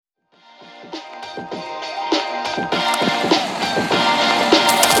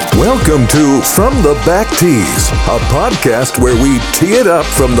Welcome to From the Back Tees, a podcast where we tee it up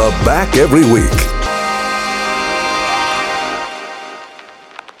from the back every week.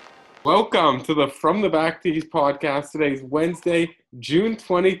 Welcome to the From the Back Tees podcast. Today's Wednesday, June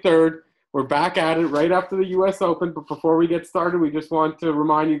 23rd. We're back at it right after the U.S. Open, but before we get started, we just want to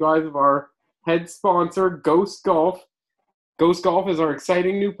remind you guys of our head sponsor, Ghost Golf. Ghost Golf is our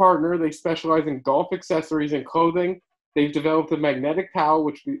exciting new partner. They specialize in golf accessories and clothing. They've developed a magnetic towel,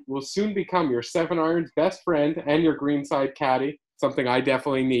 which will soon become your 7-iron's best friend and your greenside caddy, something I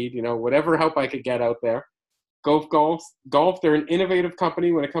definitely need, whatever help I could get out there. Golf, they're an innovative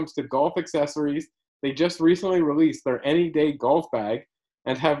company when it comes to golf accessories. They just recently released their Any Day golf bag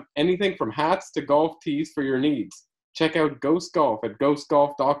and have anything from hats to golf tees for your needs. Check out Ghost Golf at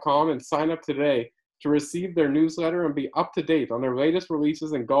ghostgolf.com and sign up today to receive their newsletter and be up to date on their latest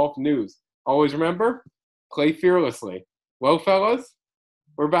releases and golf news. Always remember, play fearlessly. Well, fellas,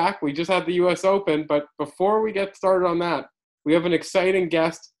 we're back. We just had the U.S. Open, but before we get started on that, we have an exciting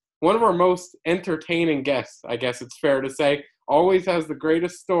guest, one of our most entertaining guests, I guess it's fair to say. Always has the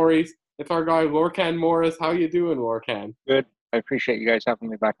greatest stories. It's our guy, Lorcan Morris. How you doing, Lorcan? Good. I appreciate you guys having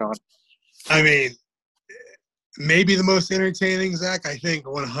me back on. I mean, maybe the most entertaining, Zach. I think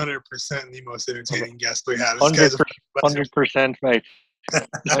 100% the most entertaining guest we have. 100%, mate.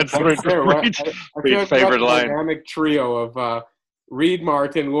 That's Reed's favorite line. Dynamic trio of Reed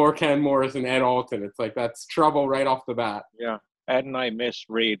Martin, Lorcan Morris, and Ed Alton. It's like that's trouble right off the bat. Yeah, Ed and I miss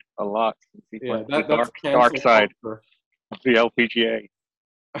Reed a lot. Yeah, that's dark side of the LPGA.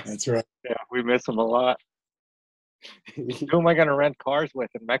 That's right. Yeah, we miss him a lot. Who am I going to rent cars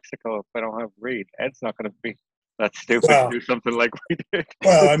with in Mexico if I don't have Reed? Ed's not going to be that stupid to do something like we did.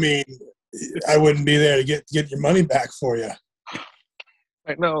 Well, I mean, I wouldn't be there to get your money back for you.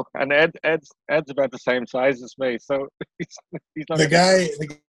 I know, and Ed's about the same size as me, so he's not. The guy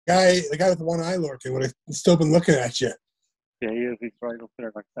with the one eye, Lorcan, would have still been looking at you. Yeah, he is. He's right up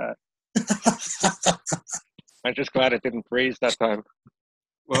there like that. I'm just glad it didn't freeze that time.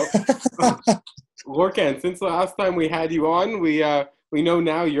 Well, Lorcan, since the last time we had you on, we know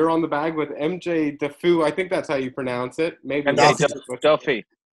now you're on the bag with MJ Duffy. I think that's how you pronounce it. Maybe Duffy.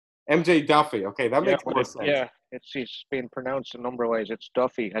 MJ Duffy. Okay, that makes more sense. Yeah, it's been pronounced a number of ways. It's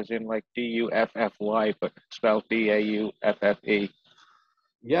Duffy, as in like Duffy, but spelled Dauffe.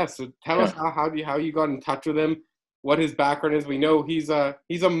 Yeah. So tell us how you got in touch with him, what his background is. We know he's a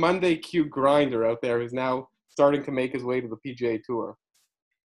Monday Q grinder out there who's now starting to make his way to the PGA Tour.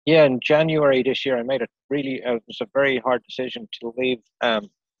 Yeah, in January this year, I made it was a very hard decision to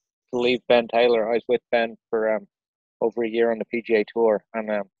leave Ben Taylor. I was with Ben for over a year on the PGA Tour, and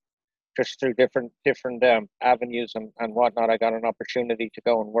just through different avenues and whatnot, I got an opportunity to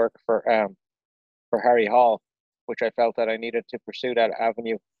go and work for Harry Hall, which I felt that I needed to pursue that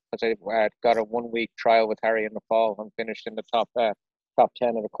avenue because I got a 1-week trial with Harry in the fall and finished in the top 10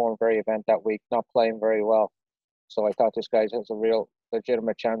 of the Corn Ferry event that week, not playing very well. So I thought this guy has a real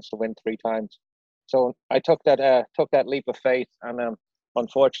legitimate chance to win 3 times. So I took that leap of faith, and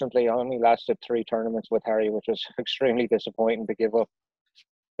unfortunately, I only lasted 3 tournaments with Harry, which was extremely disappointing to give up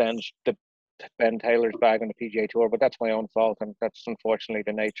Ben Taylor's bag on the PGA Tour. But that's my own fault, and that's unfortunately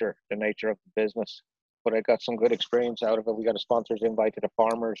the nature of the business. But I got some good experience out of it. We got a sponsor's invite to the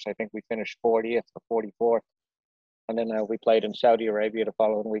Farmers. I think we finished 40th or 44th, and then we played in Saudi Arabia the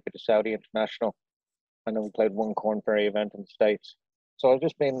following week at the Saudi International. And then we played 1 Corn Ferry event in the States. So I've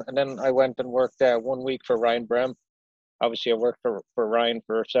just been, and then I went and worked 1 week for Ryan Brehm. Obviously, I worked for Ryan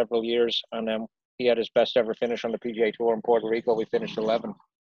for several years, and he had his best ever finish on the PGA Tour in Puerto Rico. We finished 11th.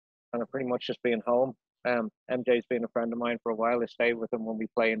 And I've pretty much just been home. MJ's been a friend of mine for a while. I stayed with him when we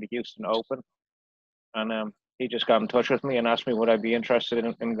play in the Houston Open. And he just got in touch with me and asked me would I be interested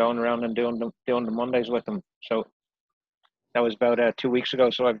in going around and doing the Mondays with him. So that was about 2 weeks ago.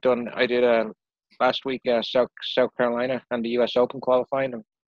 So I did last week South Carolina and the U.S. Open qualifying, and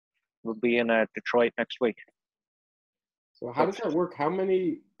we'll be in Detroit next week. So how does that work? How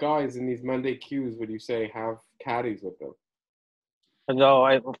many guys in these Monday Qs would you say have caddies with them? No,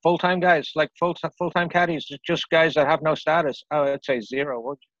 full-time guys, like full-time caddies, just guys that have no status. I'd say 0.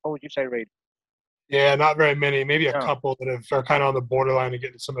 What would you say, Reed? Yeah, not very many. Maybe a couple that are kind of on the borderline to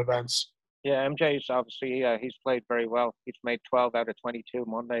get to some events. Yeah, MJ's obviously he's played very well. He's made 12 out of 22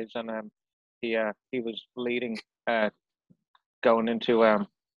 Mondays, and he was leading going into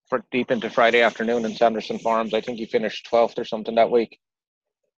deep into Friday afternoon in Sanderson Farms. I think he finished 12th or something that week.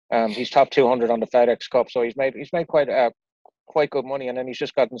 He's top 200 on the FedEx Cup, so he's made quite good money, and then he's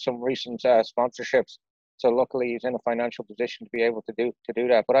just gotten some recent sponsorships. So luckily he's in a financial position to be able to do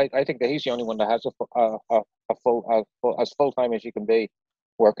that. But I think that he's the only one that has a full time as you can be,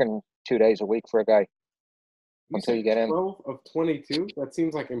 working 2 days a week for a guy until you get in. 12 of 22? That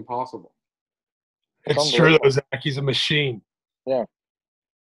seems like impossible. It's true though, Zach. He's a machine. Yeah.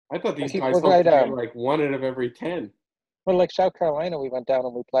 I thought these Like, guys hoped to get like 1 out of every 10. Well, like South Carolina, we went down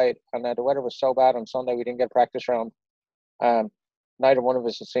and we played, and the weather was so bad on Sunday we didn't get a practice round. Neither one of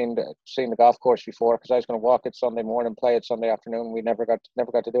us had seen the golf course before, because I was going to walk it Sunday morning, play it Sunday afternoon. We never got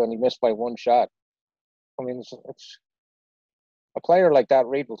to do it, and he missed by 1 shot. I mean, it's a player like that.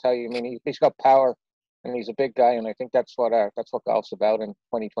 Reed will tell you. I mean, he's got power, and he's a big guy, and I think that's what golf's about in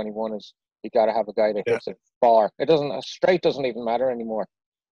 2021. Is you got to have a guy that hits it far. Straight doesn't even matter anymore.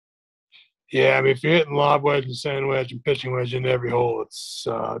 Yeah, I mean, if you're hitting lob wedge and sand wedge and pitching wedge in every hole, it's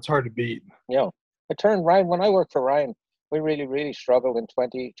hard to beat. Yeah, it turned Ryan. When I worked for Ryan, we really, really struggled in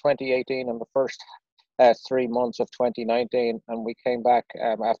 2018 and the first 3 months of 2019. And we came back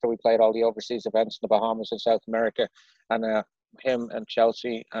after we played all the overseas events in the Bahamas and South America. And him and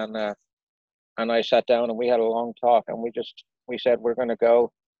Chelsea and I sat down and we had a long talk. And we said, we're going to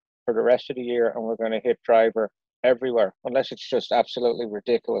go for the rest of the year and we're going to hit driver everywhere. Unless it's just absolutely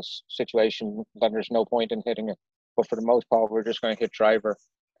ridiculous situation, then there's no point in hitting it. But for the most part, we're just going to hit driver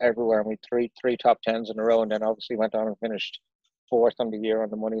everywhere, and we three top 10s in a row, and then obviously went on and finished 4th on the year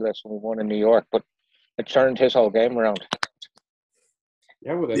on the money list, and we won in New York. But it turned his whole game around.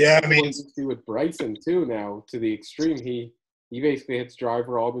 Yeah, well, that's to do with Bryson too. Now to the extreme, he basically hits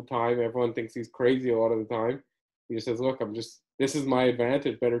driver all the time. Everyone thinks he's crazy a lot of the time. He just says, "Look, this is my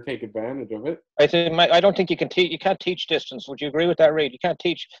advantage. Better take advantage of it." I don't think you can't teach distance. Would you agree with that, Reid? You can't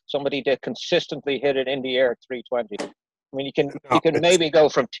teach somebody to consistently hit it in the air at 320. I mean, you can maybe go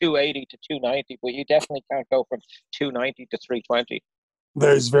from 280 to 290, but you definitely can't go from 290 to 320.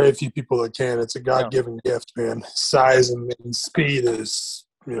 There's very few people that can. It's a God-given gift, man. Size and speed is,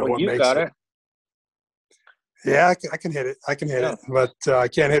 what makes got it. Yeah, I can hit it. I can hit it, but I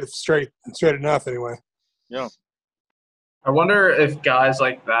can't hit it straight enough anyway. Yeah. I wonder if guys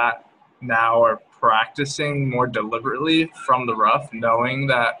like that now are practicing more deliberately from the rough, knowing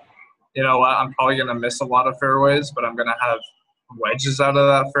that, you know what, I'm probably going to miss a lot of fairways, but I'm going to have wedges out of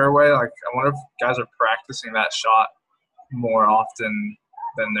that fairway. Like, I wonder if guys are practicing that shot more often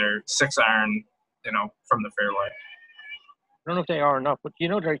than their 6-iron, from the fairway. I don't know if they are or not, but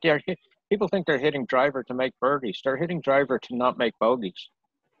people think they're hitting driver to make birdies. They're hitting driver to not make bogeys.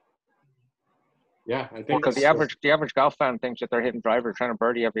 Yeah, I think because the average golf fan thinks that they're hitting driver trying to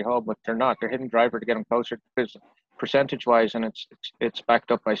birdie every hole, but they're not. They're hitting driver to get them closer, because percentage-wise, and it's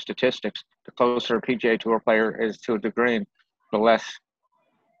backed up by statistics, the closer a PGA Tour player is to the green, the less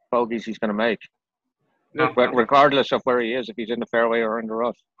bogeys he's going to make. But regardless of where he is, if he's in the fairway or in the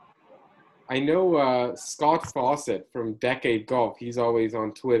rough. I know Scott Fawcett from Decade Golf. He's always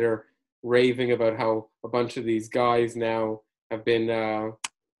on Twitter raving about how a bunch of these guys now have been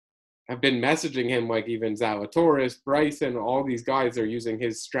messaging him, like even Zalatoris, Bryson, all these guys are using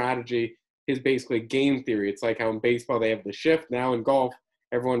his strategy, his basically game theory. It's like how in baseball they have the shift. Now in golf,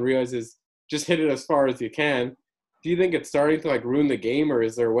 everyone realizes just hit it as far as you can. Do you think it's starting to like ruin the game, or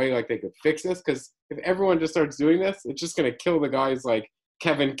is there a way like they could fix this? Because if everyone just starts doing this, it's just going to kill the guys like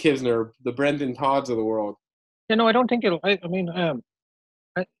Kevin Kisner, the Brendan Todds of the world. I don't think it'll.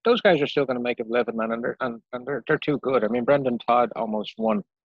 Those guys are still going to make a living, man, and they're too good. I mean, Brendan Todd almost won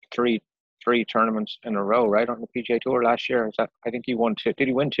three tournaments in a row, right, on the PGA Tour last year. I think he won 2. Did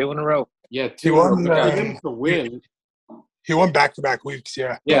he win 2 in a row? Yeah, 2. He won. For him to win. He won back-to-back weeks.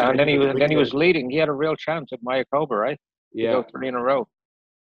 Yeah. Yeah, and then he was leading. He had a real chance at Mayakoba, right? Yeah, to go 3 in a row.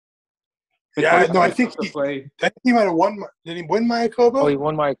 Yeah, no, I think he might have won. Did he win Mayakoba? Oh, he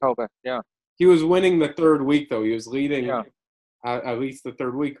won Mayakoba. Yeah. He was winning the 3rd week though. He was leading at least the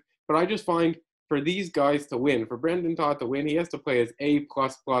 3rd week. But I just find for these guys to win, for Brendan Todd to win, he has to play his A++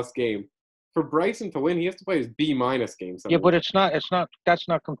 game. For Bryson to win, he has to play his B- game. Yeah, but that's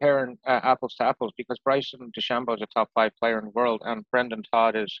not comparing apples to apples, because Bryson DeChambeau is a top 5 player in the world, and Brendan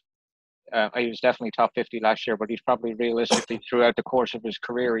Todd is, he was definitely top 50 last year, but he's probably realistically throughout the course of his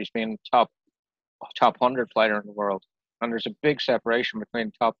career, he's been top 100 player in the world. And there's a big separation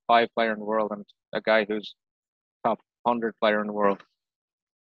between top 5 player in the world and a guy who's top 100 player in the world.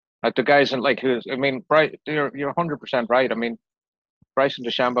 Like the guys you're 100% right. I mean, Bryson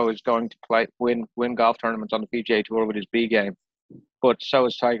DeChambeau is going to win golf tournaments on the PGA Tour with his B game, but so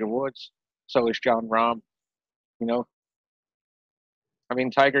is Tiger Woods, so is John Rahm. I mean,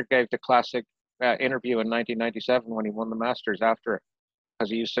 Tiger gave the classic interview in 1997 when he won the Masters after it,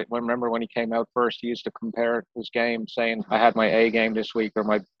 because he used to remember when he came out first. He used to compare his game, saying, "I had my A game this week," or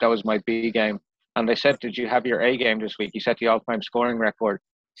that was my B game. And they said, "Did you have your A game this week?" He set the all-time scoring record,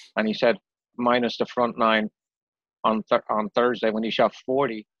 and he said minus the front nine on Thursday when he shot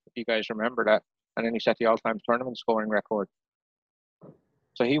 40. If you guys remember that, and then he set the all-time tournament scoring record.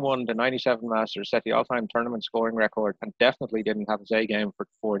 So he won the '97 Masters, set the all-time tournament scoring record, and definitely didn't have his A game for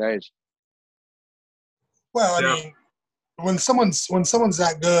 4 days. Well, I mean, when someone's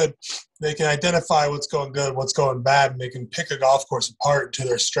that good, they can identify what's going good, what's going bad, and they can pick a golf course apart to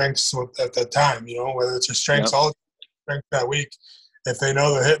their strengths at that time. You know, whether it's their strengths all strength that week. If they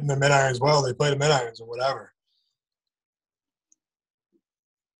know they're hitting the mid irons well, they play the mid irons or whatever.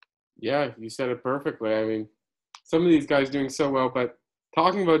 Yeah, you said it perfectly. I mean, some of these guys doing so well, but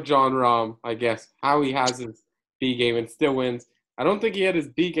talking about Jon Rahm, I guess, how he has his B game and still wins. I don't think he had his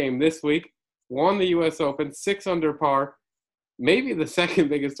B game this week. Won the U.S. Open, 6 under par. Maybe the second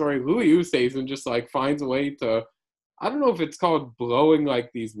biggest story, Louis Oosthuizen just like finds a way to, I don't know if it's called blowing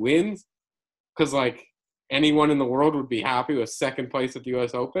like these wins, because like anyone in the world would be happy with second place at the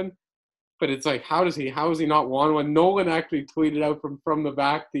U.S. Open. But it's like, how has he not won one? Nolan actually tweeted out from the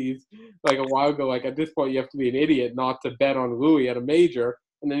back tees like a while ago, like at this point you have to be an idiot not to bet on Louis at a major.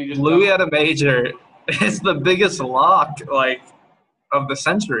 And then he just Louis at a major is the biggest lock like of the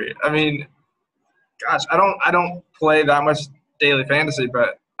century. I mean, gosh, I don't play that much daily fantasy,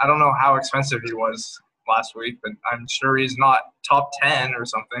 but I don't know how expensive he was last week, but I'm sure he's not top 10 or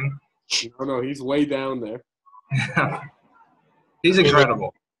something. No, he's way down there. He's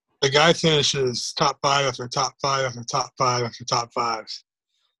incredible. The guy finishes top 5 after top 5 after top 5 after top 5s.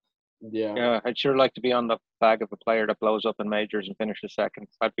 Yeah, I'd sure like to be on the bag of a player that blows up in majors and finishes second.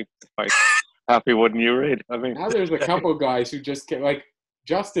 I'd be quite happy, wouldn't you, Reid? I mean, now there's a couple guys who just can't, like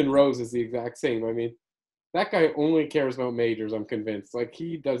Justin Rose is the exact same. I mean, that guy only cares about majors, I'm convinced. Like,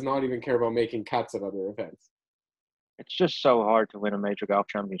 he does not even care about making cuts at other events. it's just so hard to win a major golf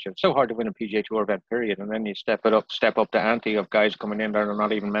championship. It's so hard to win a PGA Tour event, period. And then you step up the ante of guys coming in that are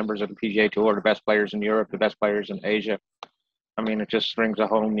not even members of the PGA Tour, the best players in Europe, the best players in Asia. I mean, it just brings a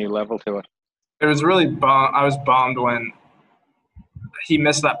whole new level to it. It was really I was bummed when he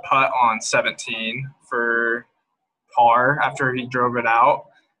missed that putt on 17 for par after he drove it out,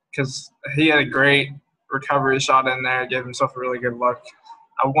 because he had a great recovery shot in there, gave himself a really good look.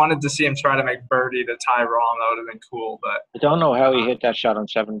 I wanted to see him try to make birdie to tie Rahm. That would have been cool, but I don't know how he hit that shot on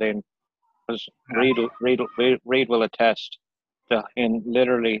 17, because Reid will attest that in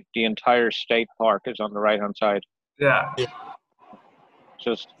literally the entire state park is on the right-hand side. yeah.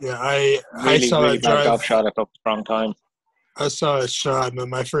 Just I really, saw really that bad drive. golf shot at the wrong time. I saw that shot,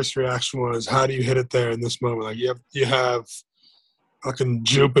 and my first reaction was, how do you hit it there in this moment? Like, you have fucking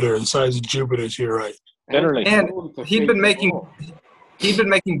Jupiter, the size of Jupiter to your right. Literally. And he'd been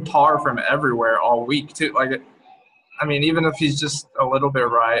making par from everywhere all week too. Like, I mean, even if he's just a little bit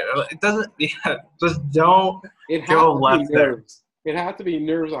right, it doesn't. Yeah, just don't go left there. It had to be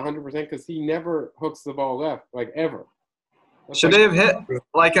nerves 100% because he never hooks the ball left, like ever. That's Should like, they have hit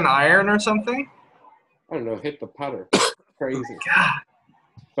like an iron or something? I don't know, hit the putter. Crazy. God.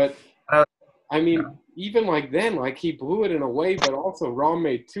 But I mean, even like then, like he blew it in a way, but also Rahm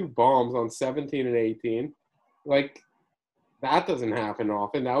made 2 bombs on 17 and 18. Like, that doesn't happen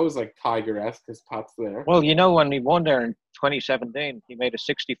often. That was like Tiger-esque, his putts there. Well, you know, when he won there in 2017, he made a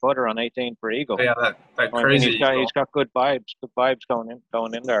 60-footer on 18 for eagle. Yeah, that I mean, crazy. he's got good vibes going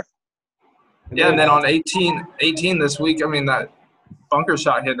in there. Yeah, and then on 18 this week, I mean, that bunker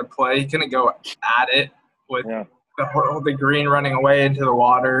shot he had to play, he couldn't go at it with the green running away into the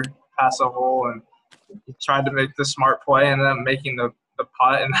water past the hole, and he tried to make the smart play and then making the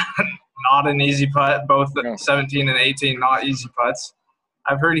putt, and not an easy putt. Both 17 and 18, not easy putts.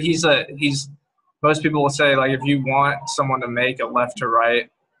 I've heard he's most people will say, like, if you want someone to make a left to right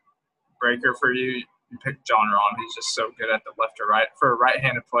breaker for you, you pick Jon Rahm. He's just so good at the left to right. For a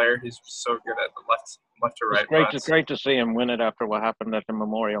right-handed player, he's so good at the left to right. It's great to see him win it after what happened at the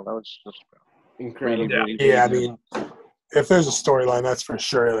Memorial. That was just incredible. Really I mean, if there's a storyline, that's for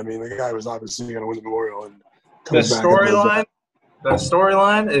sure. I mean, the guy was obviously going to win the Memorial. And the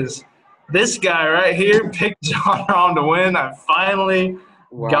storyline is this guy right here picked Jon Rahm to win. I finally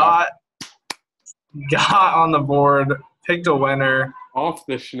got on the board, picked a winner. Off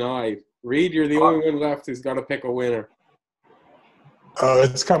the schneid. Reid, you're the only one left who's got to pick a winner.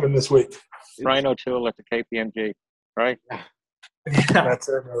 It's coming this week. Ryan O'Toole at the KPMG, right? Yeah. That's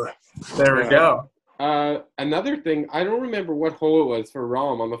it, brother. There we go. Another thing, I don't remember what hole it was for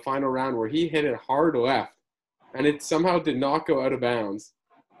Rahm on the final round where he hit it hard left, and it somehow did not go out of bounds.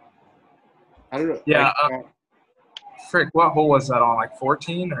 I don't know. Yeah. Frick, what hole was that on? Like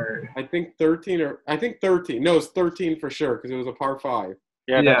 14 or? I think 13 or – I think 13. No, it's 13 for sure because it was a par 5.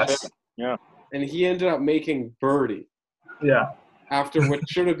 Yeah. Yes. Yeah. and he ended up making birdie Yeah. after what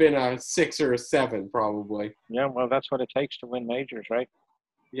should have been a 6 or a 7, probably. Yeah, well, that's what it takes to win majors, right?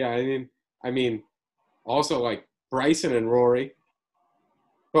 Yeah, I mean, also like Bryson and Rory,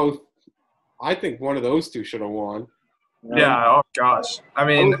 both. I think one of those two should have won. Yeah. Oh gosh. I I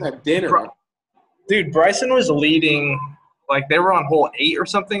mean, was at dinner. dude, Bryson was leading. Like they were on hole 8 or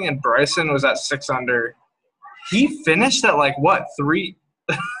something, and Bryson was at 6 under. He finished at like what 3,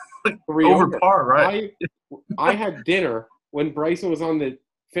 over par, right? I had dinner when Bryson was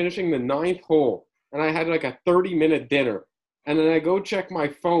finishing the 9th hole, and I had like a 30-minute dinner, and then I go check my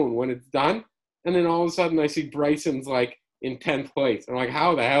phone when it's done, and then all of a sudden I see Bryson's like in 10th place. I'm like,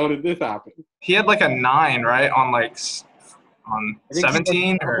 how the hell did this happen? He had like a 9, right, on like on I think 17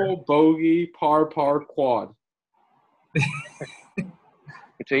 he or double, bogey, par, quad.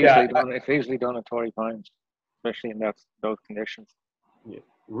 It's easily done. It's easily done at Torrey Pines, especially in those conditions. Yeah.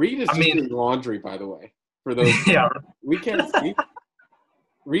 Reed is just doing laundry, by the way. For those, yeah. We can't see.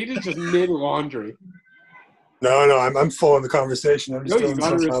 Reed is just mid laundry. No, I'm full in the conversation. I'm just No, you doing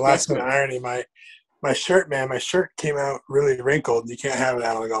gotta some last respect minute it. irony. My shirt, man, my shirt came out really wrinkled. You can't have it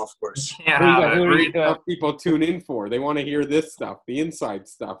out on the golf course. Can't Who you have got- it. who are you- Reed. What people tune in for. They want to hear this stuff, the inside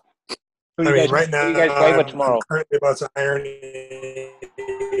stuff. Who I you mean, guys, right who now, you guys play with I'm tomorrow? currently about to irony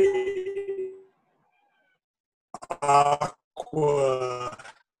Aqua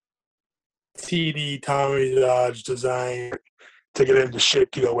TD Tommy Dodge design to get into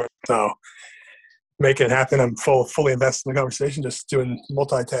shape to go where. So make it happen. I'm fully invested in the conversation, just doing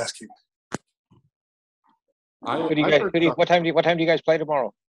multitasking. What time do you guys play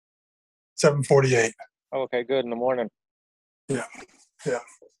tomorrow? 7:48. Oh, okay, good in the morning. Yeah.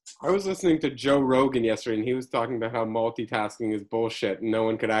 I was listening to Joe Rogan yesterday, and he was talking about how multitasking is bullshit and no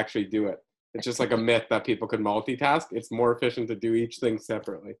one could actually do it. It's just like a myth that people could multitask. It's more efficient to do each thing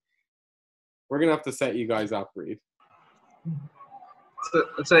separately. We're going to have to set you guys up, Reed.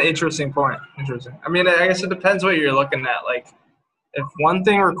 It's an interesting point. Interesting. I mean, I guess it depends what you're looking at. Like, if one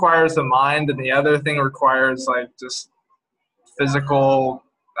thing requires the mind and the other thing requires, like, just physical,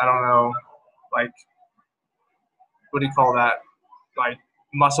 I don't know, like, what do you call that? Like,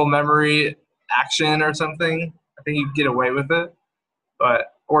 muscle memory action or something, I think you get away with it.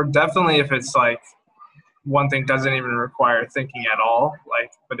 Or definitely if it's, like, one thing doesn't even require thinking at all.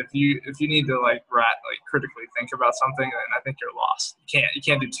 Like, but if you need to critically think about something, then I think you're lost. You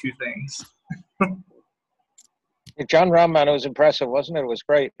can't do two things. John Rahm, man, it was impressive, wasn't it? It was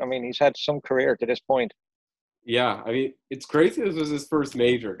great. I mean, he's had some career to this point. Yeah, I mean, it's crazy this was his first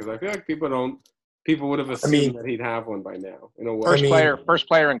major because I feel like people would have assumed that he'd have one by now. In a way, First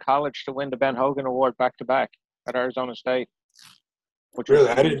player in college to win the Ben Hogan Award back to back at Arizona State. Really,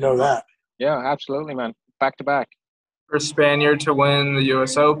 I didn't know that. Yeah, absolutely, man. Back to back. First Spaniard to win the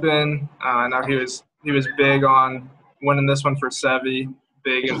U.S. Open. I know he was big on winning this one for Seve.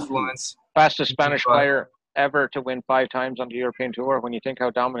 Big influence. Fastest Spanish player ever to win 5 times on the European Tour. When you think how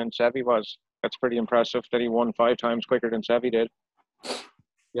dominant Seve was, that's pretty impressive that he won 5 times quicker than Seve did.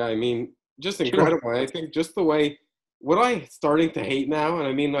 Yeah, I mean, just incredible. I think just the way what I'm starting to hate now, and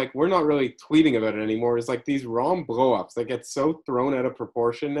I mean, like, we're not really tweeting about it anymore, is like these Rahm blow-ups that get so thrown out of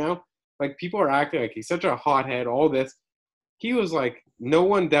proportion now. Like, people are acting like he's such a hothead, all this. He was like, no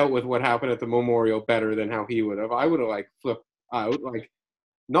one dealt with what happened at the Memorial better than how he would have. I would have, like, flipped out. Like,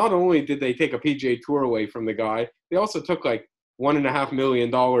 not only did they take a PGA Tour away from the guy, they also took, like, $1.5 million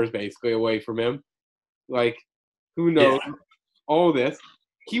basically away from him. Like, who knows? Yeah. All this.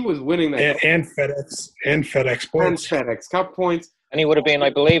 He was winning that. And FedEx points. And FedEx Cup points. And he would have been, I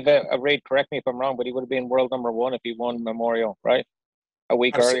believe, Reid, correct me if I'm wrong, but he would have been world number 1 if he won Memorial, right? A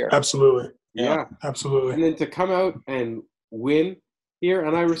week earlier. Absolutely. Yeah. Absolutely. And then to come out and win here,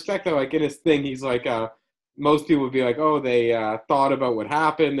 and I respect that, like, in his thing, he's like, most people would be like, oh, they thought about what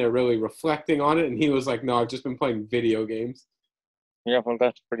happened. They're really reflecting on it. And he was like, no, I've just been playing video games. Yeah, well,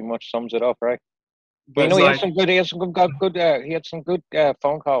 that pretty much sums it up, right? But he had some good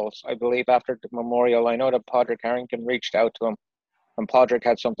phone calls, I believe, after the Memorial. I know that Padraig Harrington reached out to him, and Padraig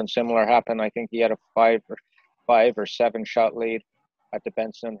had something similar happen. I think he had a 5 or 7 shot lead at the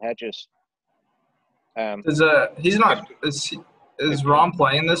Benson and Hedges. Is Rahm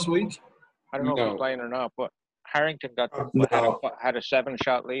playing this week? I don't know if he's playing or not, but Harrington had a 7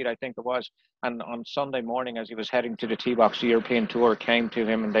 shot lead, I think it was. And on Sunday morning, as he was heading to the tee box, the European Tour came to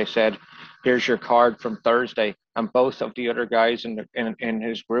him and they said, "Here's your card from Thursday." And both of the other guys in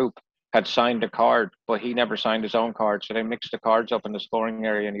his group had signed a card, but he never signed his own card. So they mixed the cards up in the scoring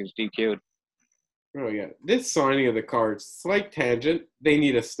area, and he was DQ'd. Oh yeah, this signing of the cards, slight tangent. They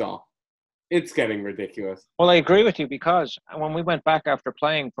need to stop. It's getting ridiculous. Well, I agree with you, because when we went back after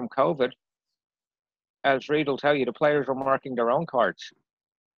playing from COVID, as Reed will tell you, the players were marking their own cards.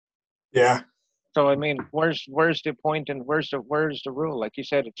 Yeah. So I mean, where's the point and where's the rule? Like you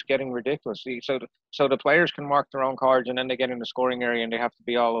said, it's getting ridiculous. So the players can mark their own cards and then they get in the scoring area and they have to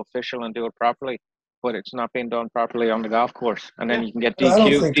be all official and do it properly, but it's not being done properly on the golf course, and then you can get I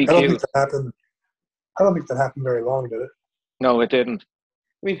don't DQ. think that happened. I don't think that happened very long, did it? No, it didn't.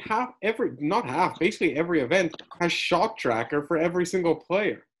 I mean, basically every event has shot tracker for every single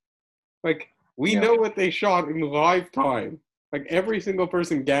player. Like, we know what they shot in live time. Like, every single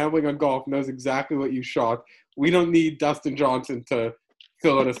person gambling on golf knows exactly what you shot. We don't need Dustin Johnson to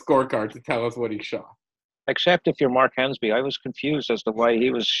fill out a scorecard to tell us what he shot. Except if you're Mark Hensby. I was confused as to why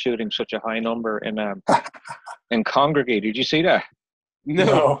he was shooting such a high number in Congregate. Did you see that?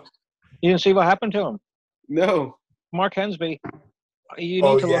 No. You didn't see what happened to him? No. Mark Hensby. You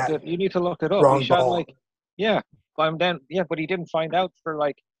need to look it up. Wrong he shot ball. but he didn't find out for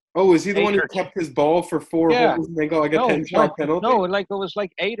like. Oh, is he the one who kept his ball for 4 holes and they got like a 10-shot penalty? No, like it was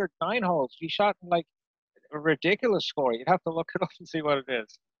like 8 or 9 holes. He shot like a ridiculous score. You'd have to look it up and see what it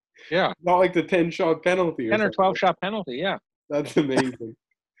is. Yeah. Not like the 10-shot penalty or 10 or 12-shot penalty, yeah. That's amazing.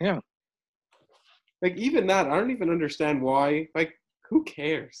 Yeah. Like, even that, I don't even understand why. Like, who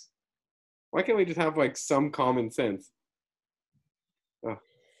cares? Why can't we just have, like, some common sense?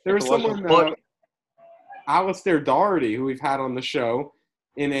 There was someone, Alistair Doherty, who we've had on the show,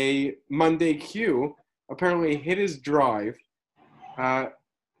 in a Monday Q, apparently hit his drive.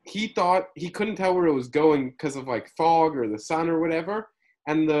 He thought he couldn't tell where it was going because of, like, fog or the sun or whatever,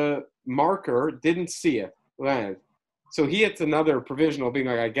 and the marker didn't see it land. So he hits another provisional, being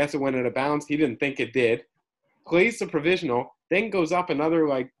like, I guess it went out of bounds. He didn't think it did. Plays the provisional, then goes up another,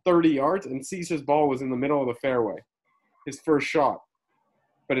 like, 30 yards and sees his ball was in the middle of the fairway. His first shot.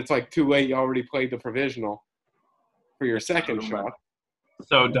 But it's, like, too late. You already played the provisional for your second shot.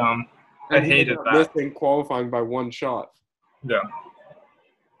 So dumb. I hated that. Missing qualifying by 1 shot. Yeah.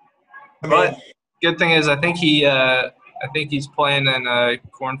 But good thing is, I think he's playing in a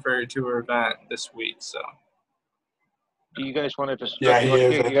Corn Ferry Tour event this week. So. Do you guys want to discuss? Yeah, he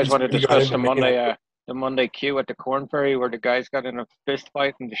is. You guys want to discuss the Monday queue at the Corn Ferry where the guys got in a fist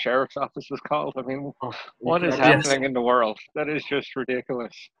fight and the sheriff's office was called? I mean, what is happening in the world? That is just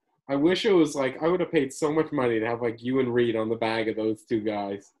ridiculous. I wish it was like, I would have paid so much money to have like you and Reed on the bag of those 2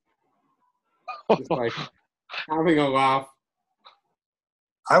 guys. Just like having a laugh.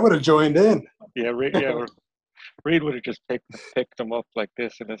 I would have joined in. Yeah, Reed would have just picked them up like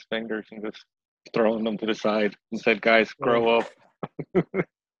this in his fingers and just thrown them to the side and said, guys, grow up.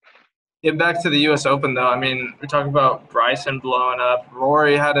 Get back to the U.S. Open, though. I mean, we talk about Bryson blowing up.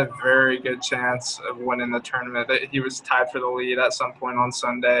 Rory had a very good chance of winning the tournament. He was tied for the lead at some point on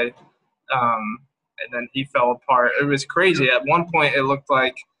Sunday, and then he fell apart. It was crazy. At one point, it looked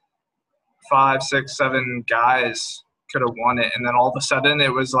like 5, 6, 7 guys could have won it, and then all of a sudden,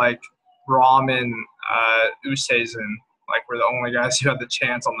 it was like Rahm and Oosthuizen, like, were the only guys who had the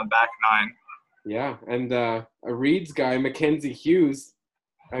chance on the back 9. Yeah, and a Reed's guy, Mackenzie Hughes.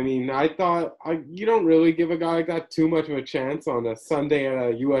 I mean, I thought you don't really give a guy like that too much of a chance on a Sunday at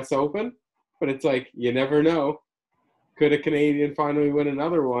a U.S. Open, but it's like, you never know. Could a Canadian finally win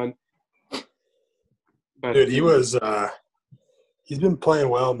another one? But dude, he's been playing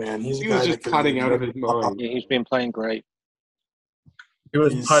well, man. He was just cutting out of his mind. Yeah, he's been playing great. He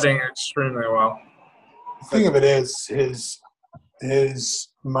was putting extremely well. The thing of it is, his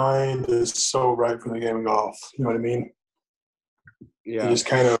mind is so right for the game of golf. You know what I mean? Yeah. He just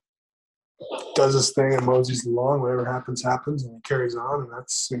kind of does his thing and moseys along. Whatever happens, happens, and he carries on. And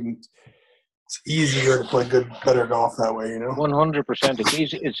it's easier to play better golf that way. You know. 100%.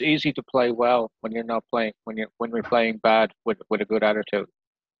 It's easy to play well when you're not playing when we're playing bad with a good attitude.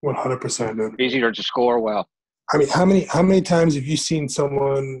 100%, dude. Easier to score well. I mean, how many times have you seen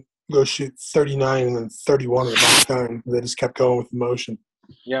someone go shoot 39 and then 31 at the back nine? They just kept going with emotion.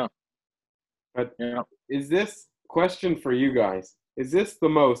 Yeah. But is this question for you guys? Is this the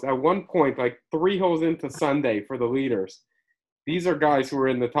most, at one point, like 3 holes into Sunday for the leaders, these are guys who are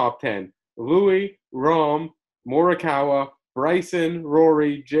in the top 10. Louis, Rahm, Morikawa, Bryson,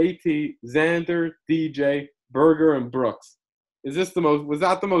 Rory, JT, Xander, DJ, Berger, and Brooks. Was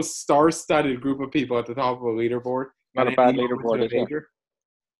that the most star-studded group of people at the top of the leaderboard? Not a bad leaderboard, is it?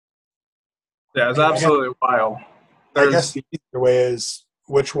 Yeah, it's absolutely wild. I guess the easier way is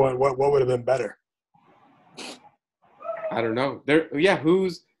which one, what would have been better? I don't know.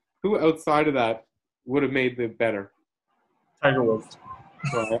 Who outside of that would have made the better? Tiger Woods.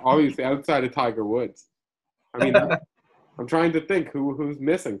 Well, obviously outside of Tiger Woods. I mean, I'm trying to think who's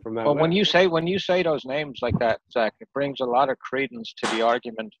missing from that. Well, list. when you say those names like that, Zach, it brings a lot of credence to the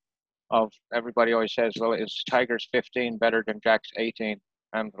argument everybody always says, well, is Tiger's 15 better than Jack's 18?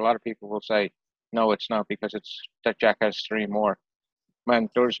 And a lot of people will say, no, it's not, because it's that Jack has 3 more. Man,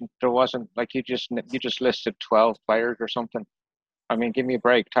 there wasn't, like, you just listed 12 players or something. I mean, give me a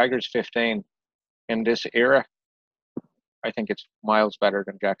break. Tiger's 15 in this era. I think it's miles better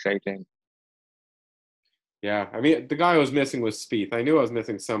than Jack's 18. Yeah, I mean, the guy I was missing was Spieth. I knew I was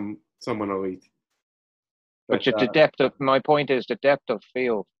missing someone elite. But the depth of, my point is, the depth of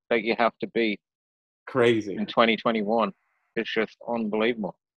field that you have to be crazy in 2021 is just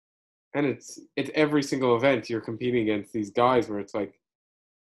unbelievable. And it's every single event you're competing against these guys where it's like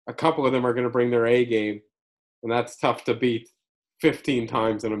a couple of them are going to bring their A game, and that's tough to beat 15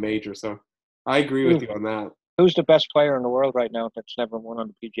 times in a major. So I agree with you on that. Who's the best player in the world right now that's never won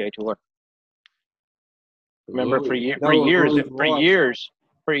on the PGA Tour? Remember, for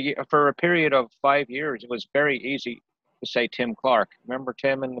a period of 5 years, it was very easy to say Tim Clark. Remember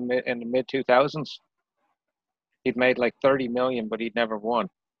Tim in the mid 2000s? He'd made like 30 million, but he'd never won.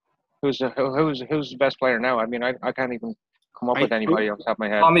 Who's the best player now? I mean, I can't even come up with anybody off the top of my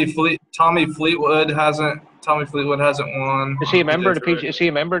head. Tommy Fleetwood hasn't won. Is he a member of the PGA? Is he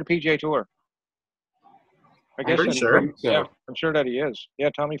a member of the PGA Tour? I guess I'm sure. So. Yeah, I'm sure that he is.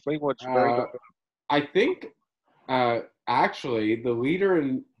 Yeah, Tommy Fleetwood's very good. I think actually the leader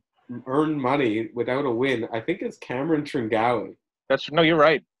in earned money without a win, I think, is Cameron Tringali. No, you're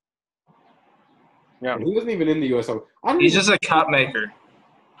right. Yeah, and he wasn't even in the U.S. Open. He's just a cup maker.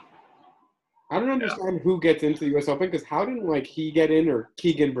 I don't understand who gets into the U.S. Open, because how didn't like he get in or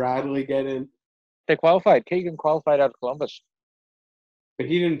Keegan Bradley get in? They qualified. Keegan qualified out of Columbus, but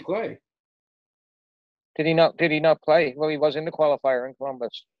he didn't play. Did he not? Did he not play? Well, he was in the qualifier in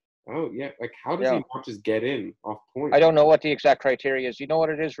Columbus. Oh yeah, like how does he not just get in off point? I don't know what the exact criteria is. You know what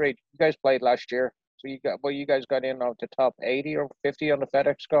it is, Reid? You guys played last year, so you guys got in off the top 80 or 50 on the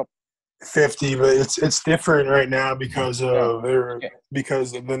FedEx Cup. 50, but it's different right now because of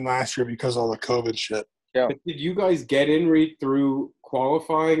than last year because of all the COVID shit. Yeah. But did you guys get in, Reid, through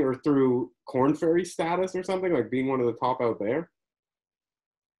qualifying or through Corn Ferry status or something, like being one of the top out there?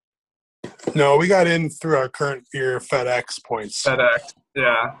 No, we got in through our current year FedEx points. FedEx,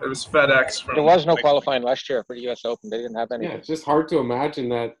 yeah, it was FedEx. There was no qualifying last year for the U.S. Open. They didn't have any. Yeah, it's just hard to imagine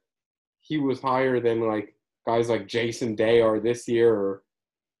that he was higher than like guys like Jason Day are this year, or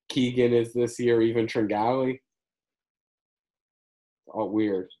Keegan is this year, even Tringali. All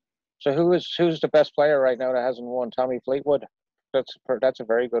weird. So who's the best player right now that hasn't won? Tommy Fleetwood. That's a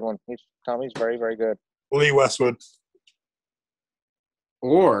very good one. Tommy's very, very good. Lee Westwood.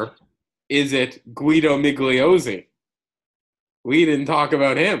 Or is it Guido Migliozzi? We didn't talk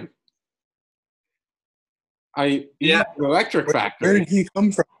about him. He's an electric factory. Where did he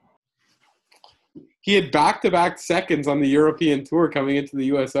come from? He had back-to-back seconds on the European Tour coming into the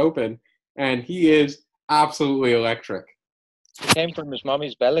U.S. Open, and he is absolutely electric. He came from his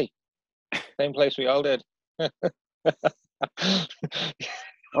mommy's belly. Same place we all did.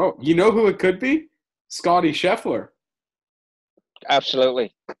 Oh, you know who it could be? Scotty Scheffler.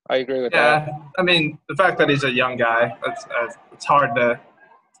 Absolutely. I agree with that. Yeah, I mean, the fact that he's a young guy, it's hard to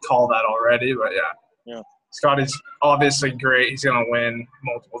call that already, but yeah. Scotty's obviously great. He's going to win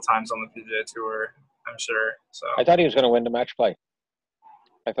multiple times on the PGA Tour, I'm sure. So I thought he was going to win the match play.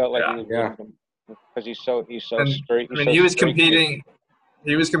 I felt like he was winning because he's so straight. I mean, he was competing.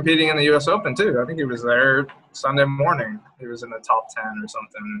 He was competing in the U.S. Open too. I think he was there Sunday morning. He was in the top 10 or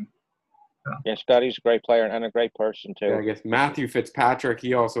something. Yeah, Scotty's a great player and a great person too. Yeah, I guess Matthew Fitzpatrick,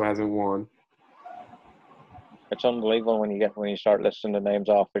 he also hasn't won. It's unbelievable when you start listing the names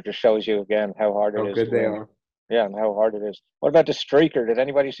off. It just shows you again how hard it is. How good they are. Yeah, and how hard it is. What about the streaker? Did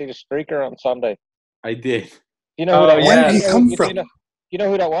anybody see the streaker on Sunday? I did. You know who that was? Where did he come from? You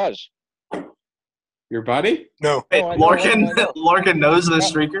know who that was? Your buddy? No. Hey, Lorcan knows the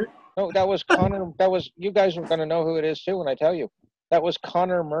streaker? No, that was Connor. You guys are going to know who it is too when I tell you. That was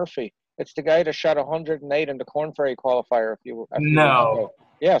Connor Murphy. It's the guy that shot 108 in the Corn Ferry qualifier. No.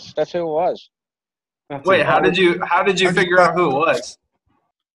 Yes, that's who it was. Wait, how did you figure out who it was?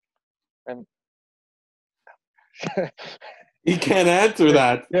 He can't answer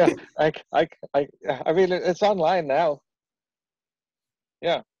that. Yeah, I mean, it's online now.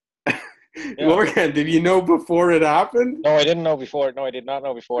 Yeah. Lorcan, did you know before it happened? No, I didn't know before. No, I did not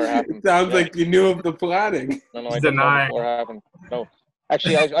know before it happened. It sounds like you knew of the planning. No, I didn't know before it happened. No.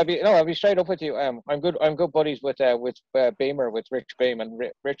 Actually, I'll be straight up with you. I'm good buddies with Beamer, with Rich Beam, and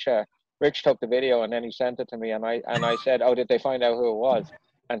Rich took the video and then he sent it to me, and I said, "Oh, did they find out who it was?"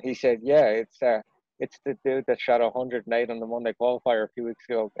 And he said, "Yeah, it's the dude that shot 108 on the Monday qualifier a few weeks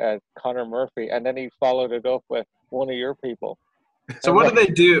ago, Connor Murphy." And then he followed it up with one of your people. So what do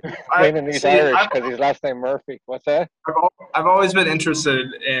they do? Meaning he's Irish because his last name Murphy. What's that? I've always been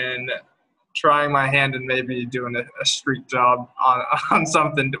interested in trying my hand and maybe doing a street job on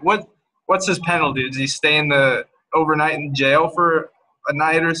something. What's his penalty? Does he stay overnight in jail for a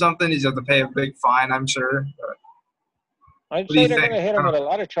night or something? He's got to pay a big fine, I'm sure. I'd say they're going to hit him with a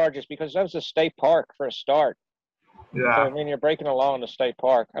lot of charges because that was a state park for a start. Yeah. So, I mean, you're breaking the law in the state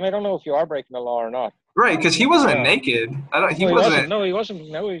park. And I don't know if you are breaking the law or not. Right, because he wasn't naked. He wasn't. No, he wasn't.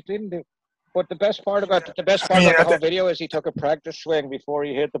 No, he didn't do. But the best part about the whole video is he took a practice swing before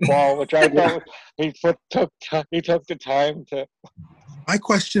he hit the ball, which I thought he took the time to. My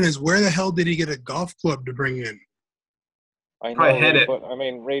question is, where the hell did he get a golf club to bring in? I know, hit it. But I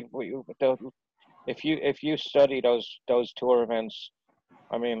mean, Reed, if you study those tour events,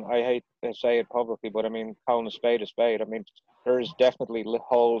 I mean, I hate to say it publicly, but I mean, calling a spade a spade. I mean, there is definitely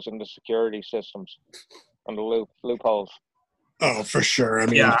holes in the security systems and the loopholes. Oh, for sure. I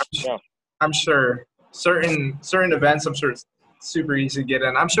mean, yeah. I'm sure certain events. I'm sure it's super easy to get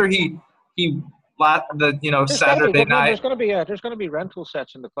in. I'm sure he Saturday night. There's going to be rental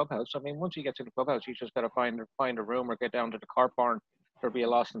sets in the clubhouse. I mean, once you get to the clubhouse, you just got to find a room or get down to the car barn. There'll be a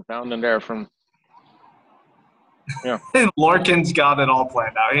lost and found in there from. Yeah. Lorcan's got it all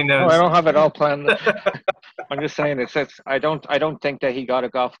planned out. He knows. No, I don't have it all planned. I'm just saying I don't think that he got a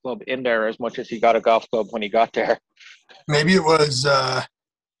golf club in there as much as he got a golf club when he got there. Maybe it was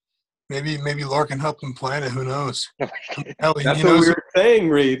maybe Lorcan helped him plan it. Who knows? Hell, that's what we were saying,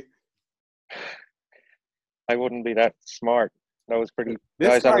 Reed. I wouldn't be that smart. That was pretty.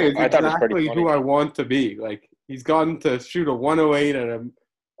 This guy is exactly who I want to be. Like, he's gotten to shoot a 108 at a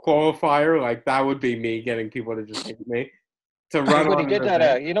qualifier. Like, that would be me getting people to just hit me. To run but he did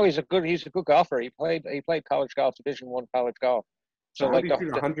that. He's a good golfer. He played college golf, Division I college golf. So like the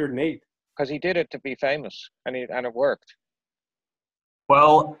 108. Because he did it to be famous, and it worked.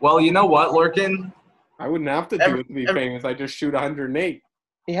 Well, you know what, Lorcan? I wouldn't have to do it to be famous. I just shoot 108.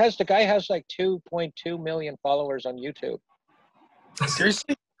 The guy has like 2.2 million followers on YouTube.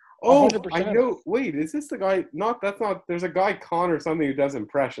 Seriously? Oh, 100%. I know. Wait, is this the guy? That's not. There's a guy, Connor, something who does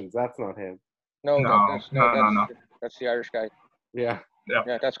impressions. That's not him. No. That's the Irish guy. Yeah,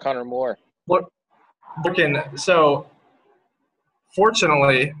 that's Connor Moore. Lorcan, so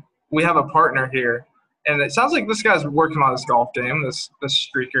fortunately, we have a partner here, and it sounds like this guy's working on his golf game, this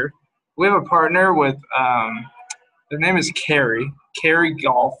streaker. We have a partner with, their name is Carry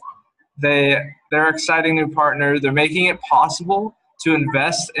Golf. They're an exciting new partner. They're making it possible to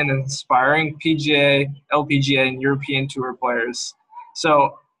invest in inspiring PGA, LPGA, and European Tour players.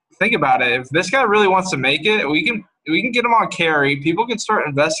 So think about it. If this guy really wants to make it, we can get him on Carry. People can start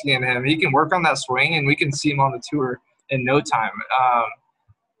investing in him. He can work on that swing, and we can see him on the tour in no time.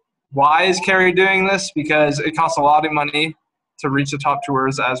 Why is Carry doing this? Because it costs a lot of money to reach the top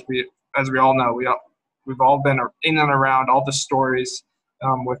tours, as we all know. We've all been in and around all the stories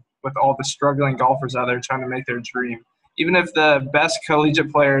with all the struggling golfers out there trying to make their dream. Even if the best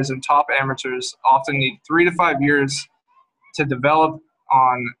collegiate players and top amateurs often need 3 to 5 years to develop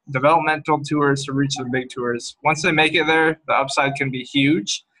on developmental tours to reach the big tours. Once they make it there, the upside can be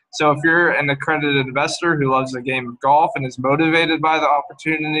huge. So if you're an accredited investor who loves the game of golf and is motivated by the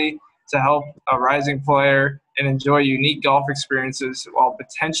opportunity to help a rising player and enjoy unique golf experiences while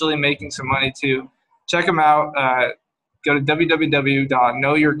potentially making some money too, check them out. Go to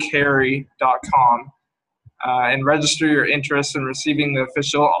www.knowyourcarry.com and register your interest in receiving the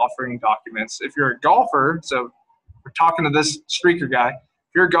official offering documents. If you're a golfer, so we're talking to this streaker guy,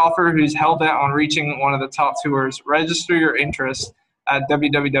 if you're a golfer who's hell-bent on reaching one of the top tours, register your interest at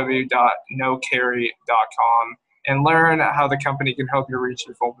www.knowcarry.com and learn how the company can help you reach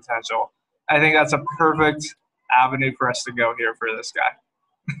your full potential. I think that's a perfect avenue for us to go here for this guy.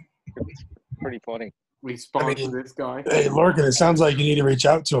 Pretty funny. We sponsor this guy. Hey, Lorcan, it sounds like you need to reach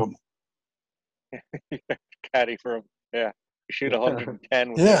out to him. Caddy for him. Yeah. You shoot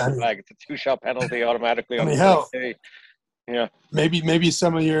 110 with the flag. It's a 2-shot penalty automatically on hell. the Yeah. Maybe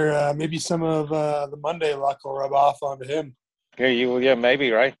some of your the Monday luck will rub off onto him. Yeah,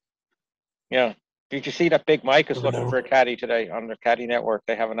 maybe, right? Yeah. Did you see that Big Mike is looking for a caddy today on the Caddy Network?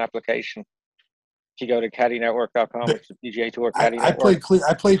 They have an application. If you go to caddynetwork.com, it's the PGA Tour Caddy Network.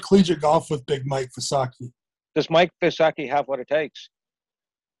 I played collegiate golf with Big Mike Fasaki. Does Mike Fasaki have what it takes?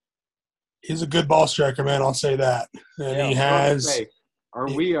 He's a good ball striker, man. I'll say that. And he has. Are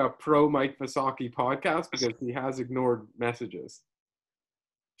we a pro Mike Fasaki podcast? Because he has ignored messages.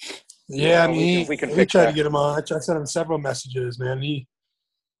 Yeah, I mean, we tried to get him on. I sent him several messages, man. He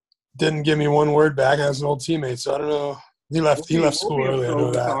didn't give me one word back. I was an old teammate, so I don't know. He left school early. I